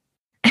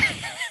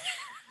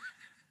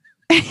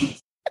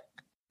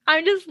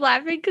 I'm just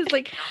laughing because,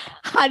 like,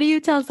 how do you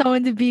tell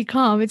someone to be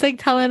calm? It's like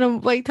telling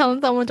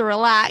someone to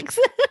relax.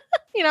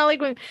 You know,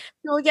 like when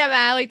people get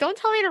mad, like, don't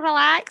tell me to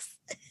relax.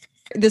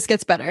 This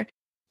gets better.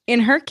 In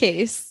her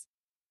case,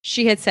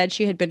 she had said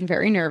she had been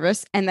very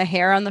nervous and the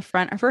hair on the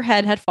front of her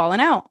head had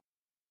fallen out.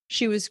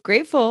 She was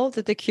grateful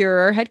that the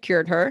curer had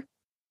cured her.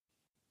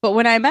 But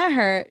when I met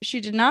her, she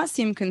did not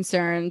seem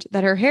concerned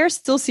that her hair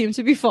still seemed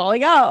to be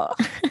falling out.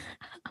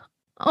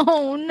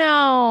 Oh,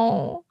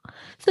 no.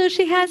 So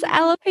she has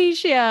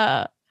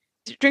alopecia.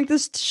 Drink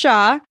this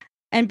sha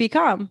and be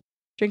calm.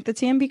 Drink the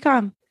tea and be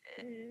calm.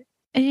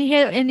 And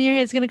your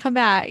hair's going to come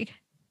back.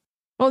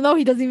 Well, no,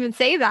 he doesn't even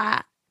say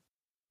that.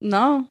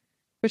 No,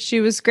 but she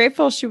was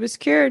grateful. She was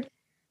cured.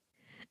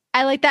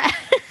 I like that.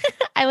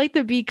 I like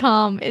the be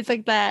calm. It's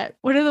like that.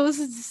 What are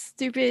those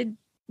stupid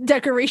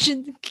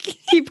decorations?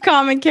 Keep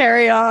calm and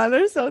carry on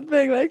or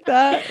something like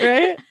that,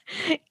 right?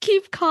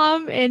 Keep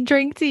calm and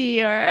drink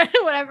tea or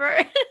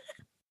whatever.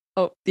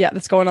 Oh, yeah,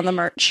 that's going on the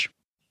merch.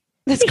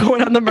 That's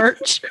going on the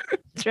merch.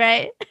 That's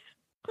right.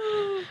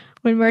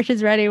 When merch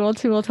is ready, we'll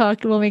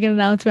make an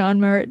announcement on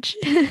merch.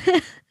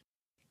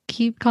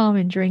 Keep calm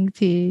and drink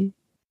tea.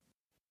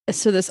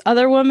 So this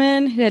other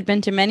woman who had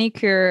been to many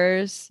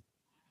cures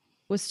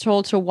was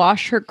told to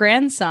wash her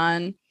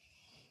grandson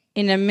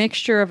in a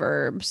mixture of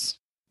herbs.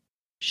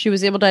 She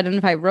was able to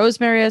identify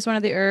rosemary as one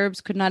of the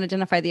herbs, could not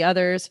identify the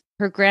others.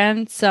 Her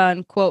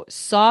grandson, quote,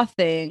 saw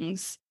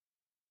things, ...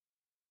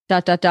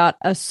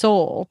 a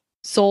soul,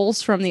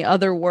 souls from the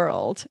other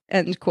world,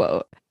 end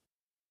quote.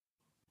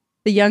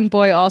 The young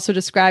boy also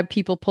described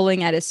people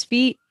pulling at his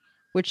feet,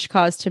 which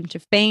caused him to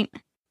faint.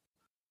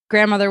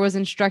 Grandmother was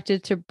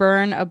instructed to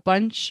burn a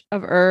bunch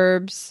of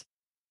herbs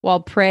while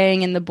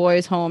praying in the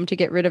boy's home to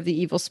get rid of the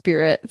evil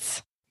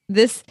spirits.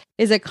 This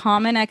is a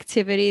common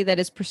activity that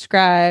is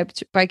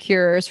prescribed by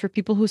curers for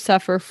people who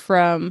suffer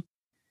from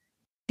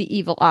the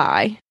evil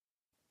eye,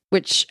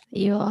 which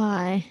Evil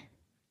eye.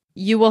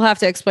 you will have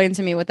to explain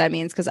to me what that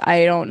means because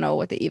I don't know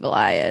what the evil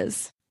eye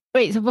is.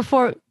 Wait, so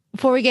before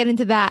we get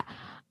into that,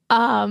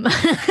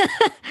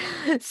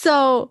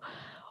 so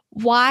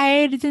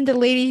why didn't the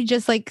lady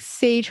just like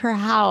sage her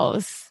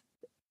house?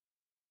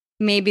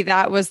 Maybe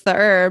that was the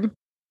herb.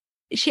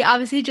 She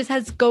obviously just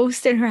has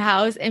ghosts in her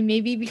house, and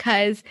maybe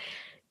because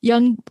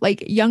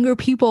younger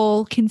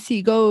people can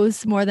see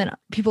ghosts more than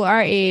people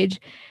our age.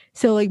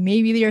 So like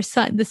maybe the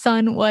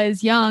son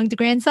was young, the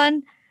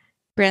grandson,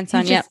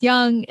 Grandson, he's just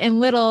young and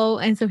little,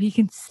 and so he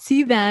can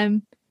see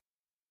them.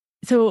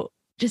 So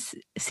just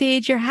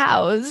sage your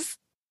house.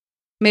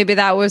 Maybe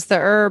that was the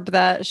herb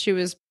that she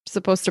was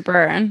supposed to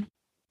burn.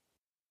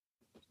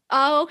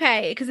 Oh,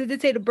 okay. Because it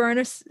did say to burn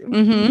a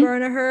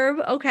herb.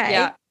 Okay.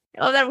 Yeah.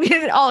 Oh, then we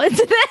get all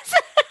into this.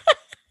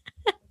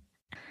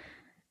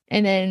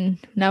 And then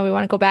now we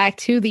want to go back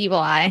to the evil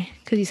eye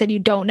because you said you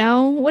don't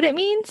know what it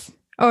means,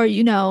 or I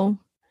don't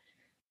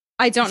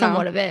know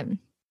somewhat of it.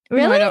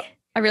 Really? No,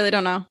 I really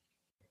don't know.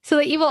 So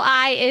the evil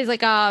eye is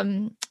like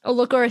a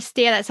look or a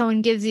stare that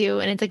someone gives you,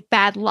 and it's like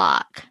bad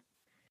luck.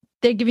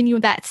 They're giving you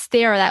that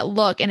stare or that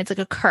look, and it's like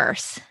a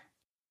curse.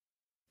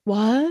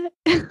 What?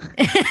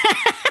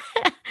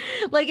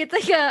 Like it's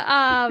like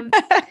a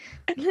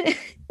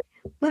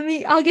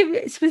I'll give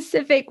you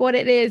specific what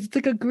it is. It's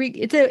like a Greek,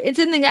 it's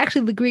in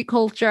the Greek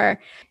culture.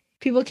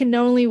 People can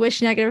knowingly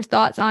wish negative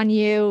thoughts on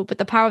you, but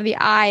the power of the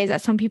eye is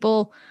that some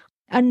people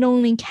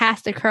unknowingly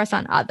cast a curse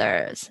on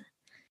others.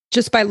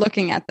 Just by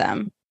looking at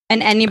them.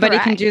 And anybody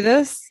can do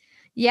this?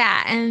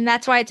 Yeah, and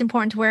that's why it's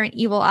important to wear an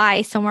evil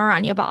eye somewhere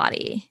on your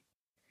body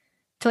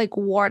to like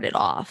ward it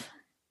off.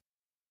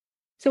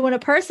 So when a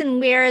person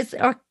wears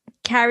or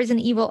carries an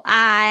evil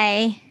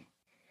eye,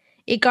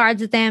 it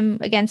guards them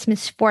against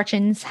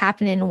misfortunes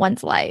happening in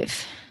one's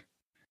life.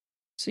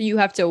 So you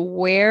have to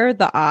wear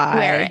the eye.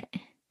 Wear it.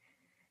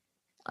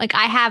 Like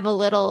I have a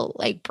little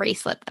like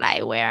bracelet that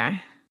I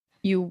wear.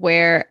 You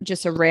wear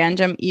just a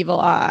random evil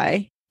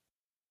eye.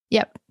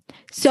 Yep.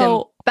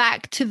 So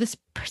back to this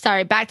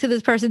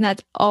person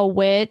that's a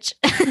witch.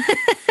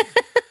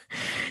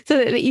 So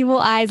the evil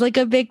eye is like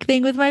a big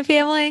thing with my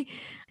family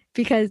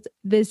because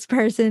this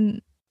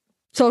person,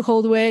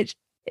 so-called witch,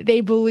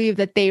 they believe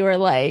that they were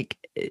like,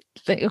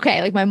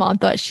 okay, like my mom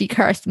thought she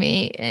cursed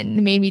me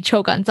and made me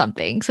choke on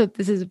something. So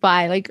this is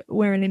why like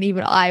wearing an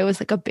evil eye was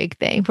like a big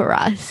thing for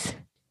us.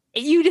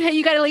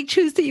 You got to like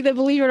choose to either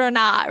believe it or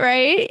not,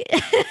 right?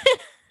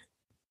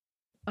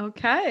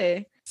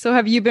 Okay. So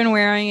have you been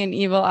wearing an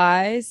evil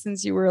eye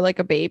since you were like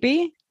a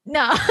baby?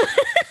 No.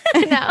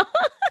 No,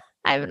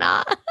 I'm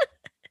not.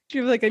 Do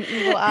you have like an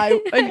evil eye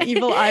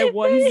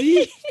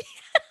onesie?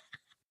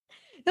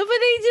 No, but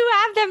they do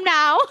have them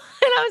now.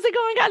 And I was like,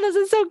 oh my God, this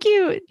is so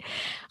cute.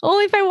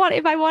 Only if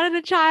I wanted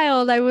a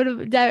child, I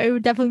would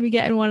definitely be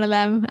getting one of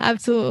them.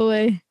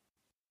 Absolutely.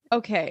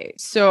 Okay.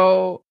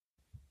 So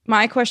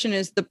my question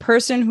is, the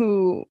person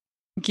who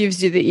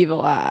gives you the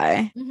evil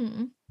eye,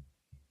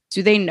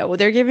 do they know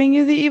they're giving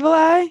you the evil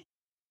eye?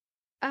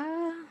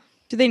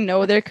 Do they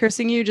know they're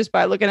cursing you just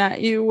by looking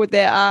at you with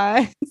their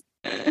eyes?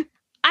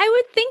 I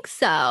would think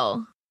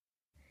so.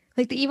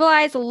 Like the evil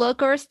eye is a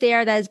look or a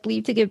stare that is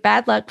believed to give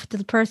bad luck to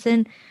the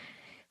person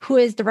who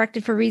is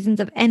directed for reasons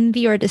of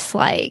envy or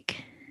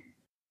dislike.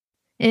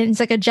 And it's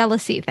like a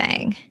jealousy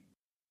thing.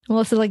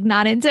 Melissa's like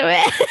not into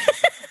it.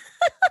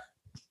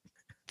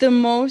 The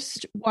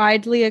most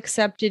widely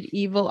accepted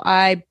evil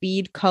eye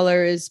bead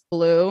color is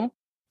blue.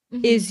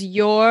 Mm-hmm. Is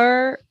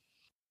your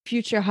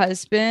future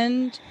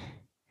husband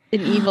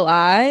an evil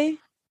eye?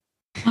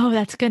 Oh,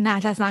 that's good. Nah,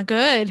 that's not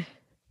good.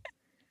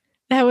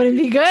 That wouldn't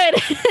be good.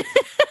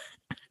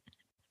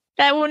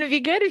 That wouldn't be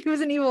good if he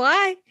was an evil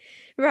eye,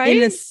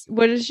 right?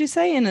 What did you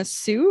say? In a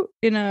suit?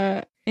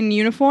 In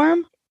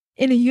uniform?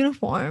 In a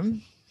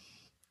uniform.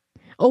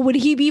 Or would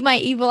he be my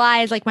evil eye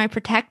as like my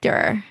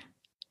protector?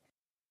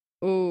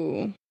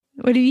 Ooh.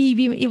 Would he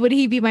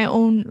be my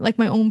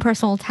own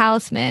personal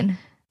talisman?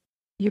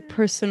 Your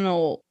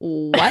personal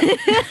what?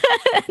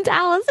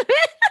 Talisman.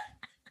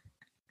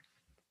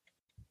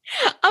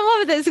 I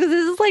love this because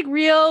this is like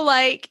real,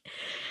 like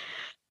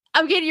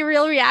I'm getting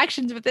real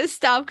reactions with this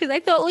stuff because I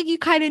thought like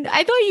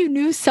I thought you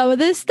knew some of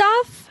this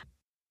stuff.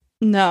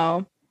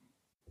 No.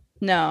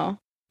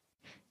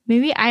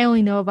 Maybe I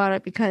only know about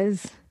it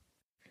because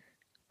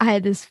I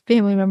had this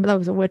family member that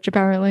was a witch,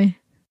 apparently.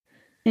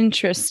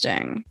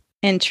 Interesting.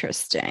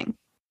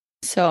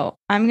 So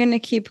I'm going to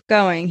keep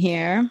going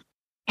here.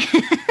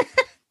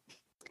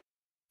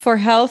 For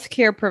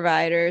healthcare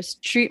providers,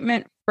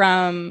 treatment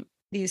from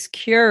these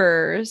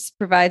curers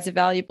provides a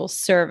valuable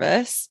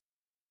service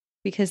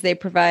because they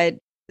provide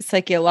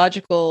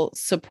psychological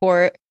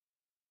support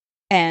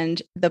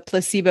and the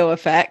placebo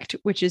effect,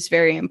 which is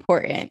very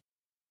important.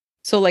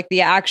 So like the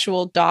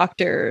actual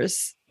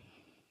doctors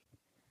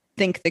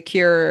think the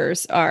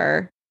curers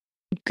are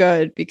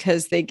good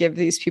because they give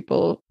these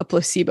people a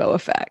placebo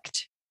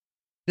effect.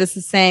 this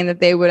is saying that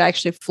they would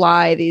actually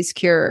fly these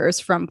cures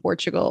from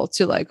Portugal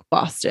to like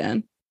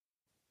Boston.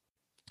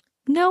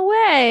 No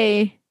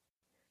way.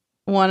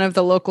 One of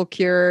the local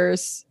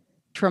curers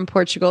from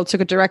Portugal took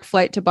a direct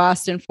flight to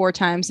Boston 4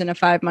 times in a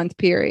 5-month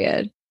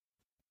period.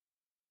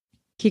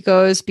 He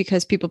goes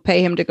because people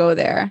pay him to go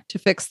there to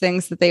fix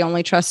things that they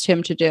only trust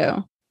him to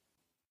do.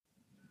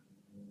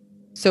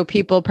 So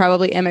people,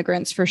 probably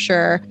immigrants for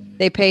sure,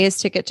 they pay his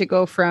ticket to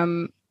go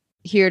from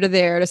here to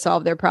there to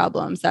solve their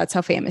problems. That's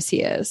how famous he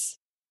is.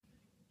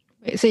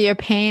 So you're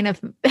paying a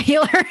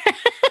healer.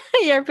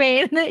 You're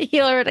paying the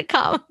healer to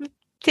come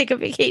take a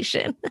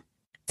vacation.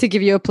 To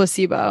give you a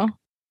placebo.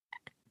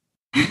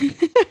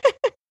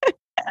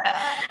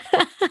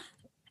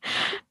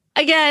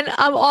 Again,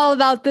 I'm all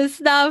about this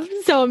stuff,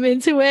 so I'm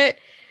into it.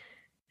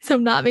 So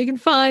I'm not making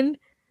fun.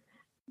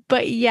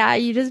 But yeah,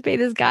 you just pay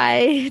this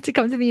guy to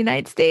come to the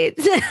United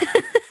States.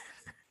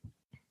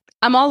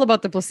 I'm all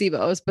about the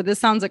placebos, but this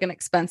sounds like an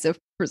expensive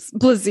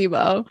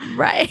placebo.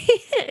 Right.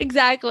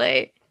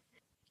 Exactly.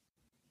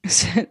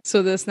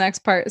 So this next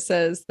part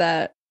says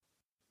that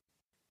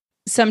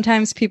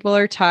sometimes people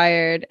are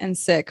tired and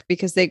sick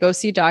because they go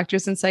see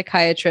doctors and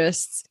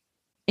psychiatrists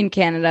in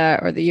Canada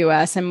or the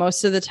US. And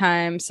most of the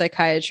time,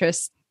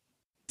 psychiatrist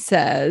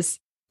says,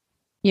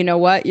 you know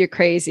what? You're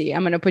crazy.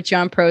 I'm going to put you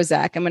on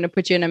Prozac. I'm going to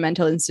put you in a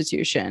mental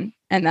institution.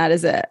 And that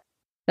is it.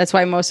 That's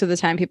why most of the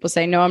time people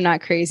say, no, I'm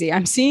not crazy.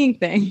 I'm seeing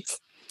things.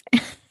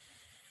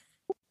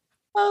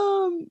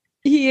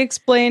 He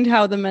explained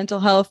how the mental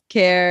health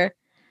care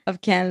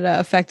of Canada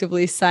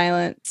effectively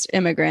silenced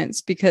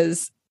immigrants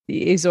because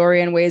the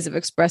Azorian ways of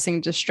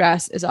expressing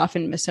distress is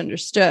often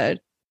misunderstood.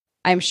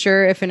 I'm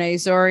sure if an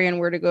Azorian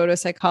were to go to a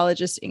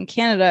psychologist in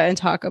Canada and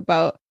talk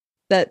about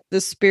that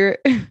the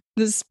spirit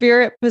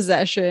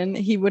possession,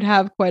 he would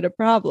have quite a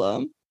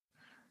problem.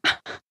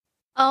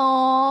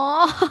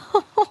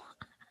 Oh.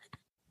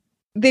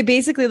 They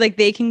basically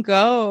they can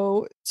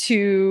go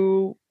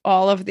to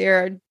all of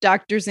their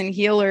doctors and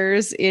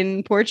healers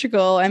in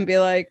Portugal and be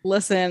like,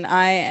 listen,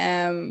 I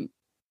am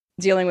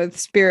dealing with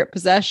spirit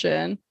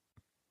possession.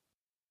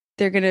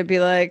 They're going to be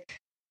like,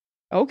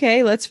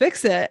 okay, let's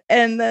fix it.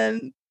 And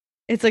then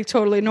it's like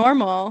totally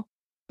normal.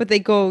 But they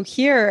go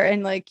here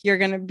and you're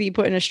going to be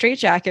put in a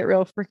straitjacket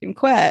real freaking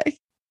quick.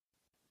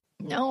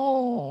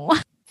 No.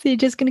 So you're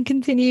just going to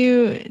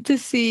continue to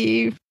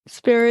see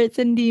spirits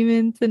and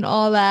demons and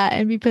all that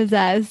and be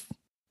possessed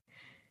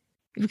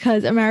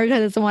because America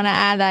doesn't want to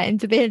add that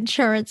into the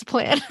insurance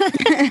plan.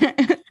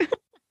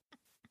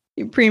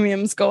 Your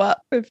premiums go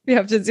up if you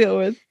have to deal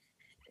with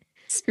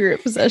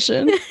spirit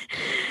possession.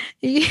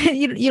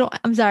 You don't,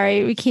 I'm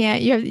sorry, we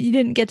can't. You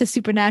didn't get the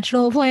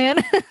supernatural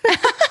plan.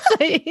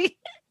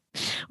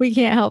 We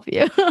can't help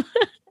you.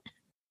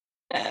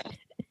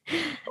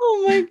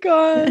 Oh my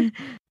God.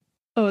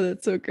 Oh,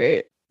 that's so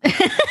great.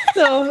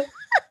 So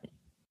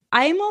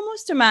I'm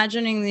almost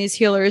imagining these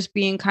healers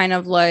being kind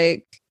of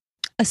like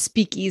a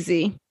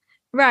speakeasy.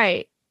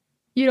 Right.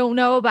 You don't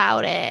know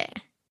about it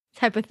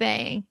type of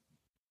thing.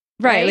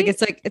 Right.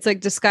 It's like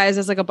disguised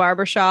as like a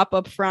barber shop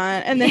up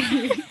front. And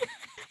then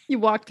you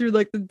walk through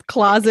like the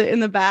closet in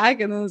the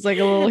back and then there's like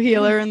a little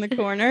healer in the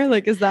corner.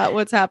 Like, is that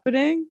what's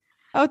happening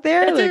out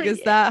there?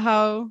 Is that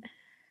how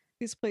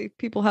these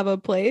people have a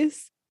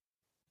place?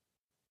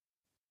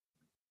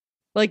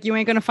 Like, you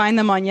ain't going to find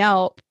them on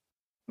Yelp.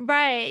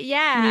 Right.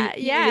 Yeah.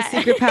 You need a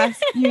secret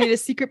pass. You need a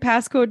secret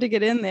passcode to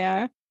get in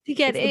there. To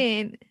get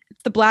in.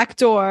 It's the black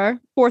door,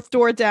 4th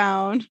door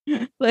down.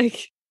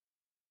 Like,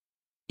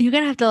 you're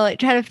going to have to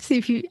try to see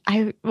if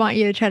I want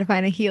you to try to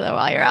find a healer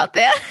while you're out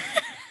there.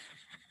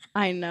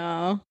 I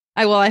know.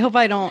 I hope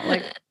I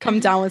don't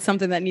come down with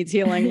something that needs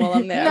healing while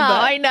I'm there. No,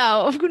 I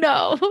know.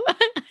 No.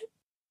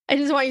 I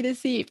just want you to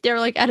see if they're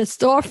at a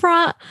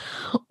storefront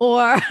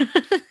or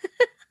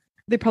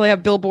they probably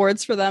have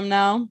billboards for them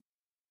now.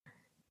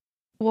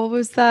 What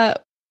was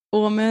that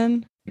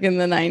woman in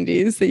the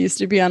 90s that used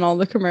to be on all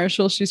the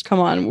commercials? She's come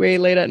on way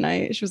late at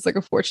night. She was like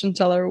a fortune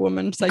teller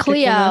woman.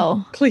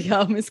 Cleo.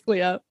 Miss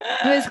Cleo.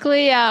 Miss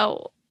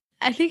Cleo.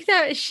 I think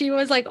that she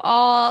was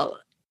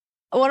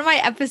one of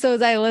my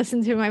episodes I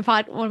listened to, one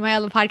of my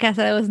other podcasts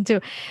that I listened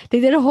to, they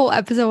did a whole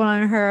episode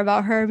on her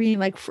about her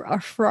being a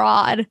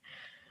fraud,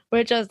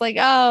 which I was like,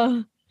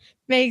 oh,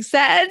 makes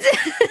sense.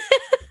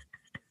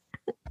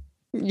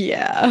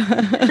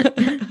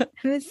 Yeah.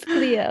 Miss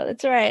Cleo,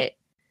 that's right.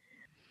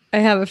 I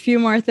have a few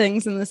more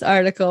things in this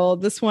article.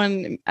 This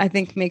one, I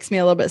think, makes me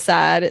a little bit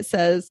sad. It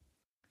says,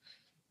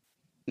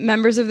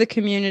 members of the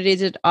community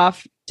did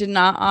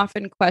not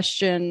often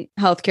question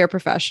healthcare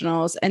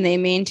professionals, and they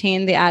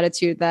maintained the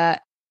attitude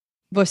that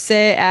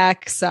você é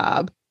que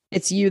sabe,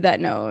 it's you that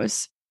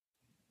knows,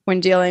 when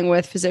dealing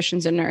with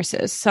physicians and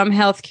nurses. Some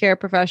healthcare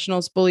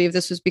professionals believe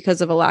this was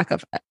because of a lack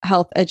of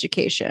health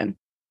education.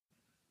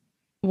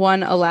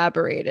 One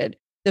elaborated,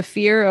 the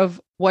fear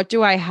of what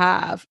do I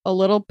have? A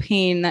little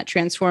pain that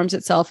transforms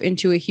itself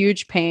into a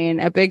huge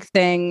pain, a big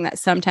thing that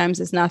sometimes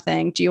is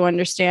nothing. Do you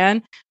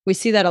understand? We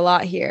see that a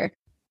lot here.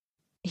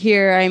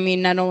 Here, I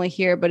mean, not only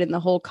here, but in the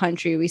whole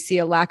country, we see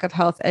a lack of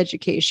health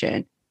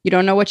education. You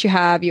don't know what you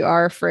have. You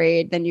are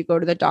afraid. Then you go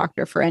to the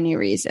doctor for any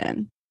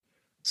reason.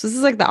 So this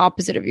is like the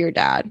opposite of your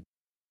dad.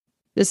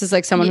 This is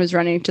like someone Yeah. who's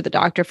running to the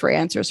doctor for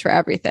answers for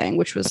everything,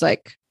 which was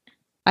like,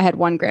 I had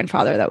one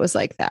grandfather that was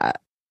like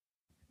that.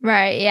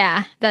 Right.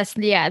 Yeah. That's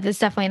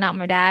definitely not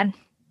my dad.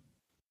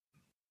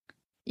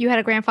 You had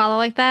a grandfather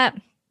like that?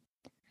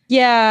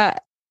 Yeah.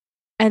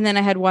 And then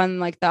I had one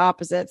like the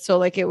opposite. So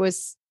like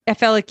I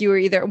felt like you were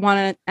either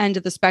one end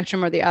of the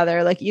spectrum or the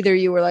other. Like either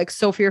you were like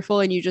so fearful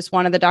and you just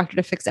wanted the doctor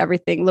to fix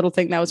everything, little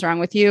thing that was wrong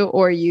with you,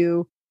 or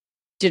you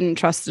didn't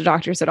trust the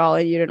doctors at all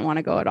and you didn't want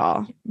to go at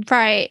all.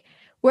 Right.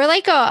 We're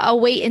like a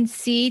wait and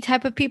see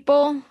type of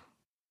people.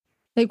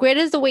 Like, where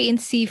does the wait and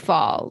see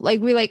fall?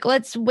 Like, we like,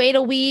 let's wait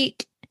a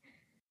week.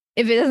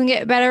 If it doesn't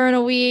get better in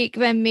a week,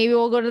 then maybe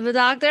we'll go to the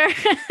doctor.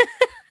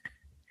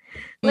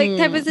 Like,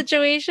 type of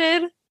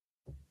situation.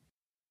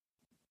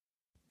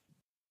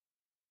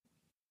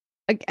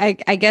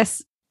 I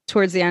guess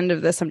towards the end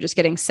of this, I'm just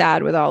getting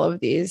sad with all of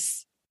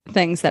these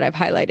things that I've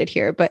highlighted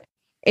here. But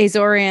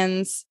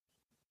Azorians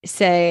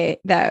say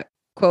that,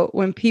 quote,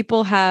 when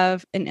people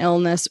have an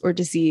illness or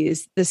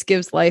disease, this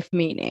gives life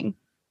meaning.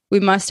 We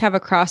must have a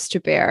cross to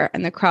bear,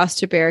 and the cross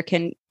to bear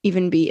can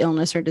even be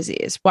illness or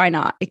disease. Why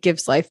not? It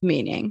gives life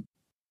meaning.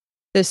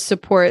 This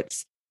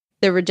supports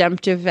the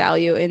redemptive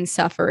value in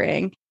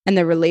suffering and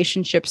the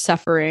relationship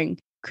suffering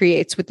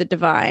creates with the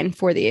divine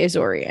for the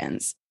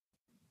Azorians.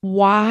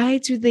 Why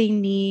do they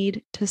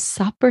need to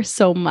suffer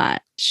so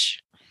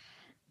much?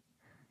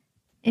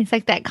 It's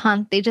like that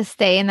they just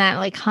stay in that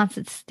like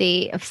constant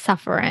state of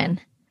suffering,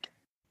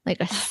 like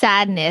a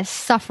sadness,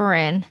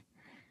 suffering.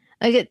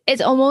 Like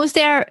it's almost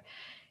they're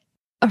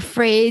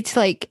afraid to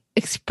like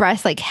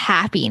express like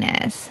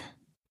happiness.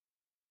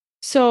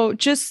 So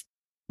just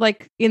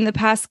like in the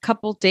past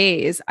couple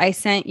days, I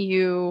sent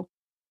you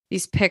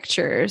these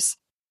pictures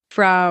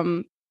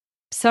from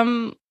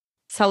some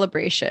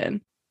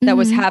celebration that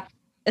was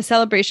a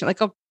celebration,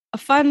 like a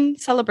fun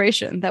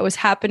celebration that was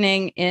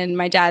happening in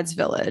my dad's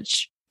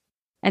village.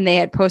 And they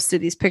had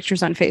posted these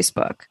pictures on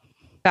Facebook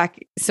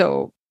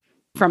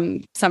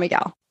from San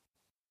Miguel.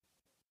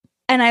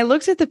 And I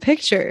looked at the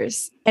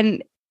pictures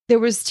and there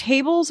was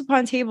tables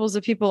upon tables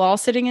of people all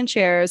sitting in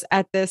chairs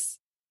at this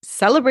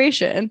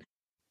celebration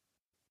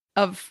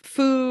of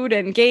food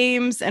and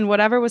games and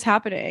whatever was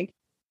happening.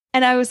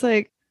 And I was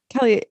like,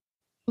 Kelly,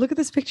 look at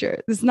this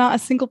picture. There's not a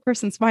single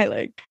person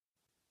smiling.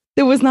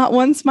 There was not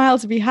one smile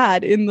to be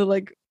had in the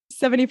like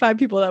 75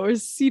 people that were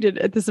seated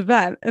at this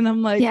event. And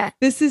I'm like, yeah.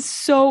 This is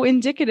so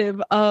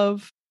indicative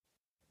of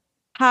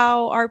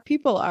how our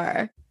people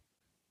are.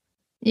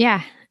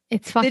 Yeah.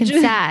 It's fucking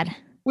sad.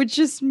 We're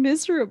just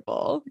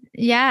miserable.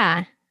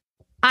 Yeah.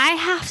 I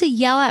have to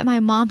yell at my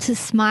mom to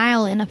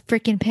smile in a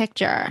freaking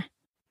picture.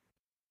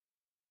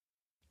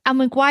 I'm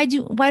like, why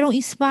don't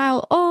you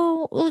smile?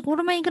 Oh, like, what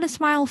am I going to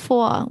smile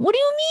for? What do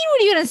you mean?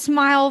 What are you going to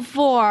smile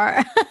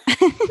for?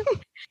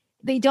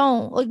 They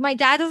don't. Like, my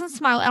dad doesn't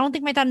smile. I don't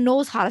think my dad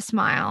knows how to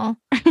smile.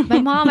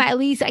 My mom, at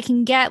least I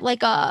can get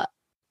like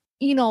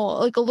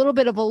like a little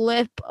bit of a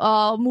lip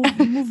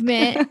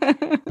movement.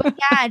 But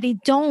yeah, they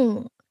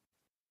don't.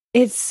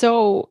 It's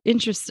so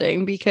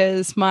interesting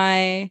because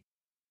my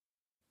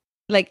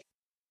like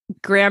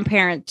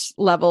grandparent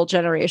level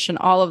generation,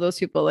 all of those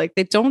people, like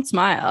they don't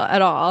smile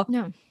at all.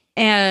 No.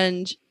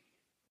 And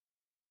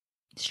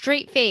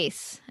straight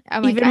face.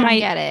 I'm like, I don't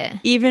get it.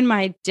 Even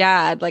my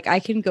dad, like I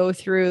can go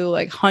through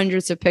like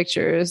hundreds of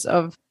pictures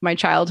of my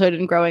childhood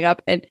and growing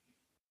up, and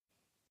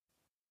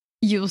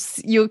you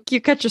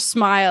catch a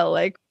smile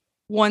like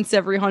once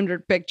every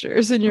 100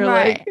 pictures, and you're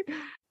right. like,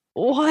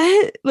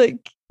 what?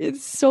 Like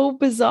it's so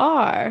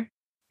bizarre.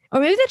 Or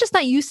maybe they're just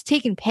not used to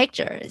taking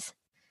pictures.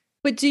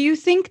 But do you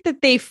think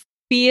that they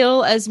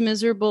feel as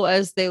miserable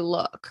as they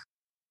look?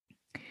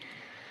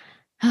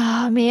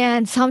 Oh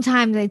man,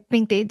 sometimes I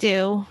think they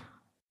do.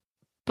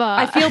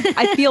 But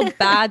I feel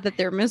bad that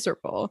they're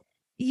miserable.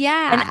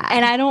 Yeah.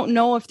 And I don't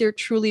know if they're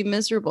truly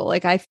miserable.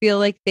 Like I feel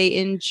like they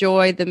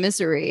enjoy the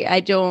misery.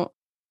 I don't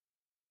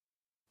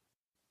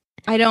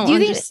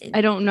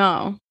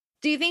know.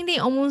 Do you think they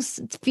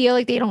almost feel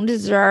like they don't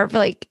deserve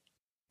like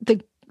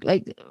the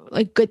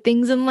like good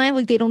things in life?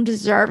 Like they don't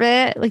deserve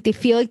it? Like they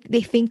feel like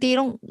they think they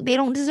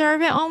don't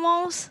deserve it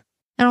almost?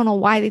 I don't know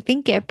why they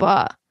think it,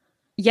 but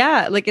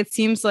yeah, like it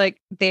seems like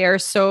they are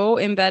so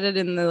embedded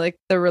in the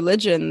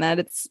religion that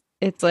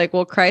it's like,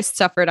 well, Christ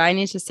suffered, I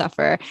need to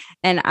suffer,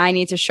 and I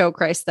need to show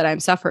Christ that I'm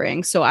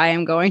suffering. So I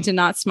am going to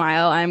not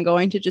smile. I'm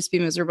going to just be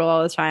miserable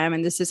all the time.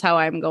 And this is how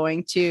I'm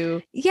going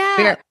to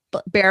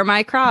bear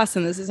my cross.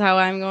 And this is how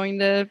I'm going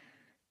to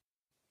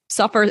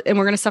suffer. And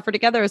we're going to suffer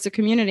together as a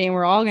community. And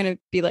we're all going to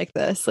be like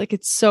this. Like,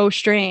 it's so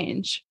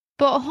strange.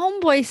 But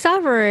homeboy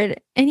suffered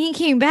and he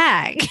came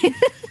back.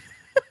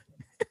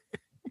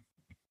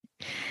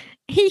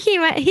 He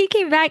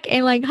came back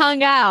and like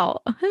hung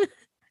out.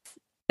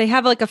 They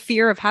have like a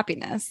fear of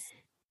happiness.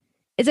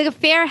 It's like a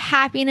fear of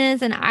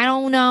happiness, and I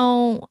don't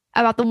know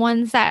about the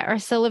ones that are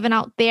still living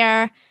out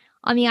there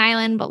on the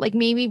island, but like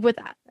maybe with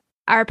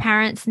our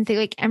parents, since they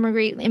like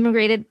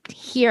immigrated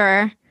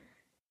here,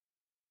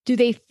 do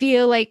they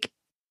feel like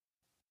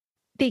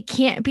they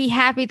can't be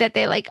happy that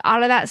they're like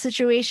out of that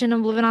situation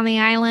of living on the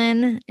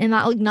island and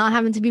not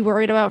having to be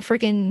worried about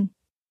freaking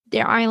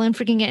their island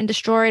freaking getting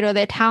destroyed or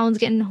their towns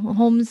getting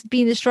homes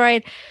being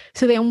destroyed,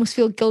 so they almost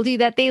feel guilty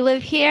that they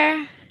live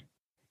here?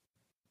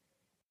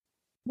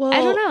 Well, I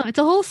don't know. It's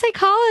a whole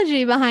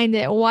psychology behind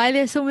it. Why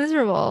they're so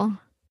miserable?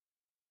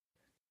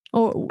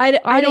 Or I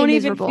don't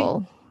even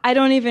miserable? I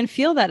don't even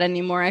feel that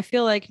anymore. I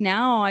feel like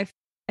now I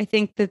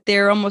think that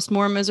they're almost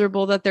more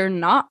miserable that they're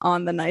not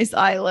on the nice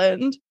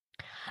island.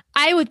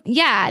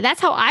 Yeah, that's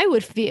how I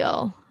would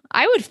feel.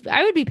 I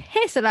would be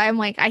pissed that I'm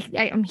like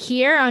I'm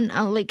here on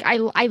like I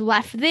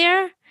left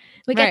there.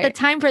 Like at the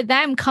time for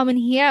them coming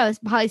here, it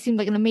probably seemed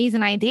like an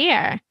amazing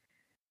idea.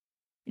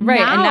 Right.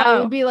 Now, and now I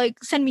would be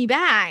like, send me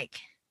back.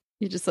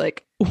 You're just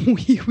like,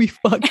 we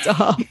fucked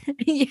up.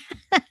 Yeah.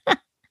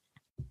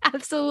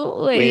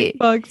 Absolutely. We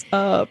fucked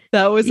up.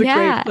 That was a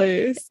great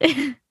place.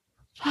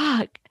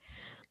 Fuck.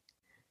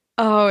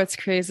 Oh, it's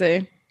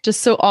crazy.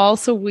 Just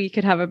so we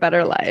could have a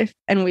better life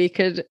and we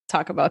could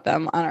talk about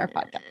them on our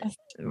podcast.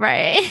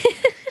 Right.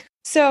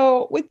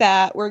 So with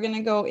that, we're going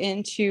to go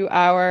into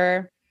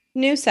our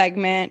new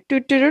segment.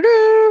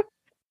 Doo-doo-doo-doo.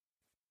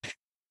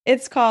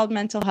 It's called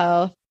Mental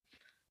Health.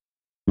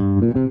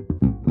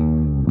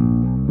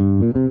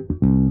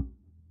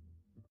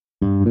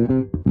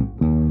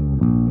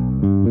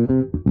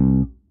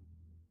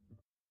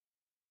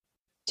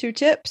 Two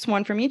tips,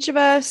 one from each of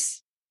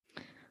us,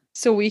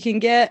 so we can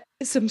get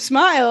some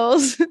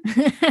smiles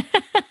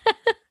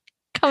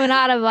coming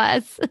out of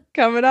us,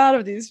 coming out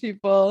of these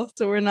people,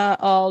 so we're not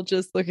all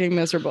just looking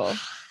miserable.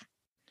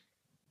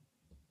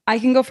 I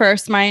can go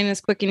first. Mine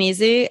is quick and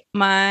easy.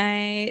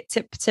 My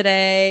tip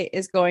today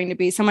is going to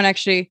be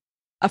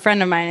a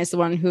friend of mine is the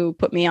one who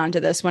put me onto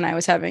this when I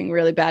was having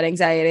really bad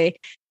anxiety,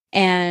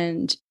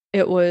 and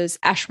it was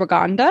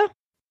ashwagandha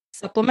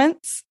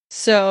supplements.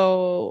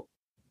 So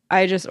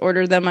I just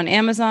ordered them on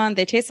Amazon.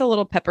 They taste a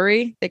little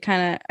peppery. I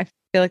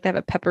feel like they have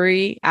a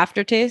peppery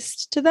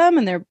aftertaste to them,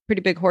 and they're a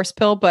pretty big horse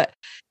pill, but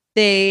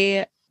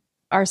they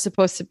are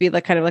supposed to be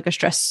like kind of like a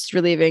stress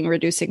relieving,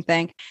 reducing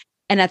thing.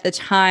 And at the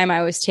time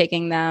I was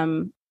taking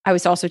them, I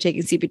was also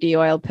taking CBD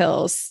oil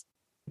pills.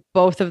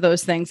 Both of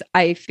those things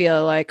I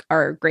feel like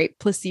are great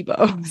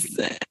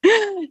placebos.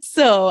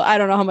 So I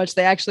don't know how much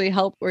they actually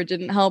helped or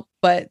didn't help,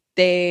 but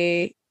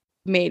they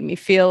made me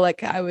feel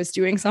like I was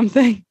doing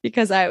something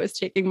because I was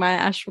taking my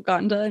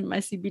ashwagandha and my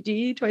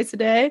CBD twice a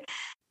day.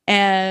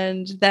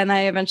 And then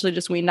I eventually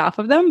just weaned off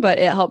of them, but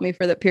it helped me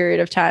for the period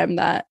of time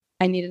that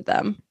I needed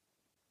them.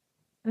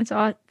 That's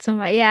awesome.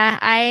 Yeah,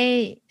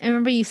 I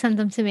remember you sent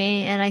them to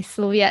me and I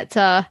still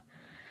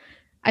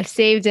I've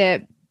saved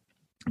it,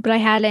 but I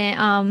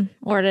hadn't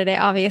ordered it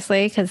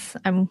obviously because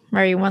I'm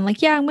very one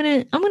like, yeah, I'm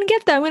gonna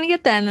get that.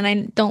 And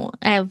then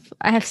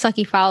I have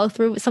sucky follow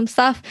through with some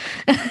stuff.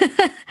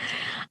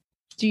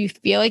 Do you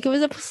feel like it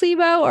was a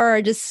placebo or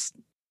just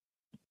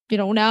you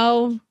don't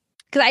know?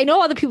 Because I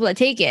know other people that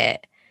take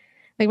it.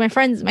 Like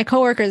my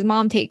coworker's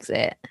mom takes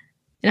it,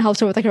 and it helps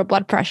her with like her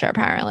blood pressure.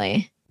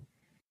 Apparently,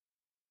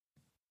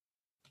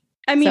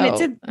 I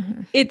mean,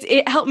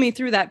 it helped me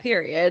through that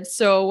period.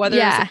 So whether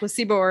it's a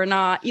placebo or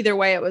not, either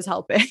way, it was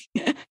helping.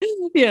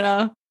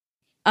 Not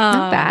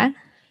bad.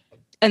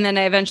 And then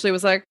I eventually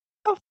was like,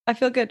 oh, I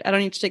feel good. I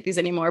don't need to take these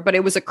anymore. But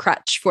it was a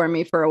crutch for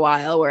me for a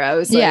while where I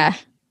was like,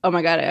 oh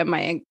my God,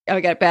 I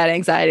got bad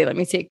anxiety. Let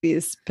me take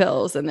these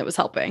pills. And it was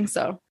helping.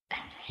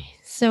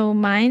 So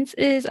mine's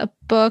is a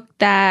book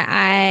that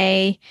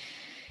I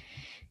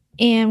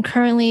am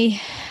currently,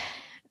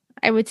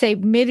 I would say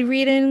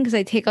mid-reading because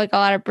I take like a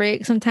lot of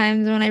breaks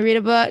sometimes when I read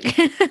a book.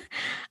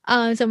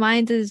 So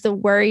mine's is The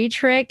Worry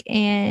Trick.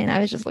 And I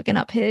was just looking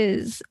up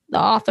the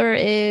author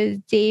is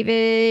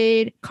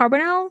David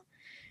Carbonell.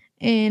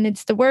 And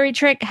it's The Worry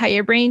Trick, how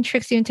your brain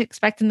tricks you into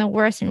expecting the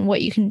worst and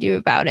what you can do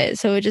about it.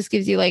 So it just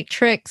gives you like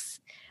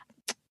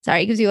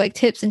it gives you like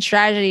tips and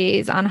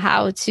strategies on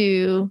how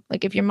to,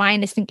 like if your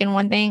mind is thinking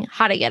one thing,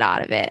 how to get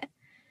out of it.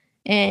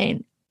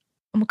 And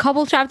I'm a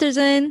couple chapters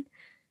in,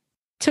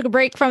 took a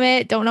break from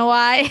it. Don't know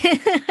why.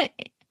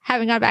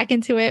 Haven't got back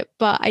into it,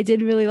 but I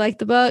did really like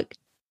the book.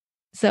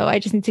 So I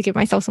just need to give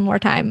myself some more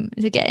time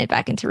to get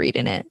back into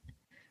reading it.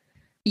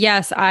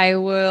 Yes, I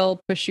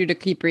will push you to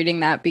keep reading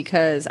that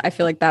because I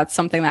feel like that's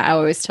something that I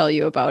always tell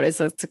you about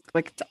is it's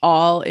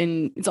all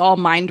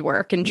mind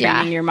work and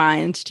training your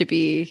mind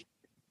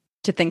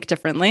to think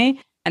differently.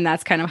 And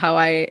that's kind of how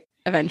I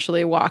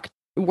eventually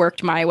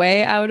worked my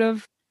way out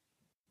of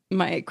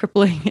my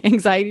crippling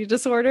anxiety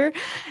disorder.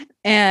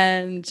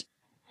 And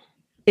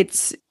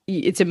it's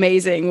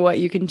amazing what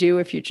you can do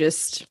if you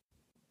just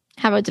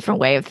have a different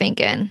way of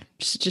thinking.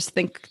 Just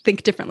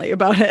think differently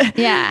about it.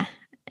 Yeah.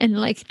 And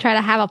like try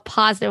to have a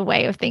positive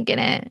way of thinking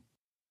it.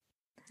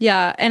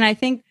 Yeah. And I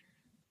think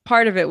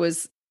part of it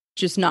was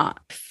just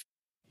not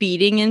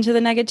feeding into the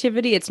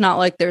negativity. It's not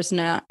like there's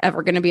not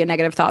ever going to be a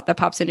negative thought that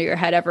pops into your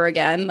head ever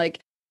again.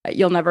 Like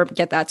you'll never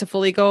get that to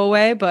fully go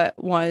away. But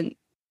when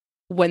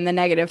the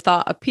negative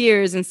thought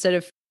appears, instead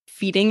of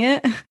feeding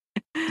it,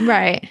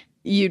 right,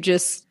 you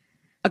just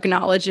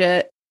acknowledge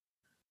it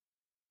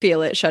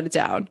feel it, shut it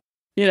down.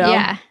 You know?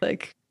 Yeah.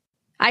 Like,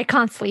 I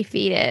constantly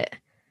feed it.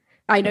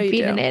 I know I'm you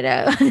feeding do. it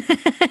up.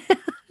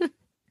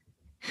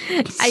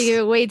 I give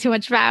it way too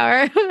much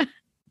power.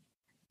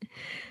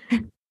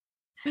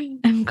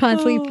 I'm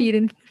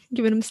constantly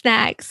giving him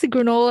snacks,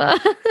 granola.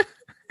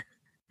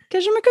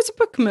 Queres uma coisa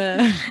para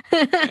comer?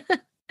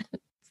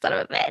 Son of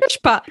a bitch.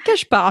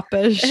 Queres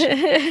papas?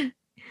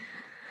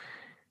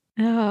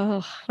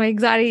 Oh, my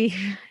anxiety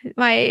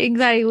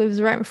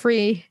lives rent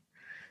free.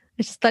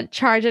 I just start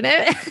charging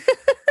it.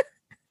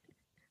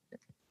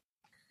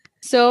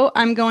 So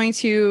I'm going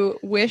to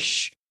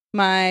wish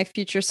my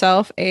future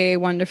self a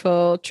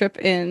wonderful trip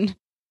in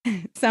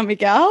San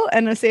Miguel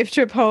and a safe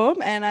trip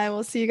home. And I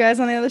will see you guys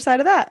on the other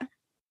side of that.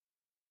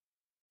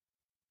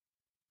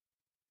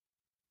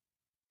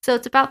 So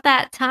it's about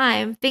that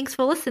time. Thanks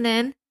for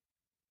listening.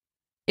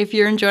 If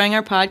you're enjoying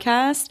our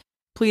podcast,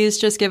 please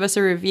just give us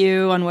a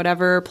review on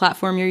whatever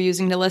platform you're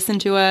using to listen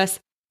to us.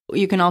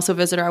 You can also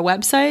visit our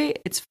website.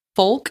 It's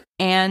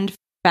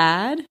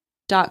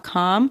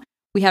folkandfad.com.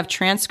 We have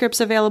transcripts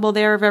available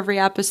there of every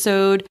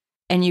episode.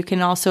 And you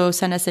can also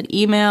send us an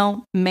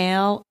email,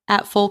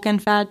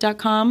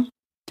 mail@folkandfad.com.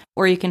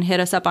 Or you can hit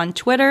us up on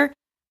Twitter.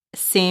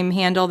 Same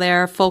handle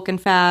there,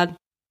 folkandfad.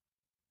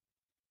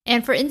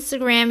 And for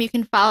Instagram, you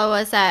can follow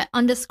us at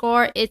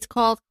 _It's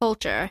Called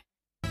Culture.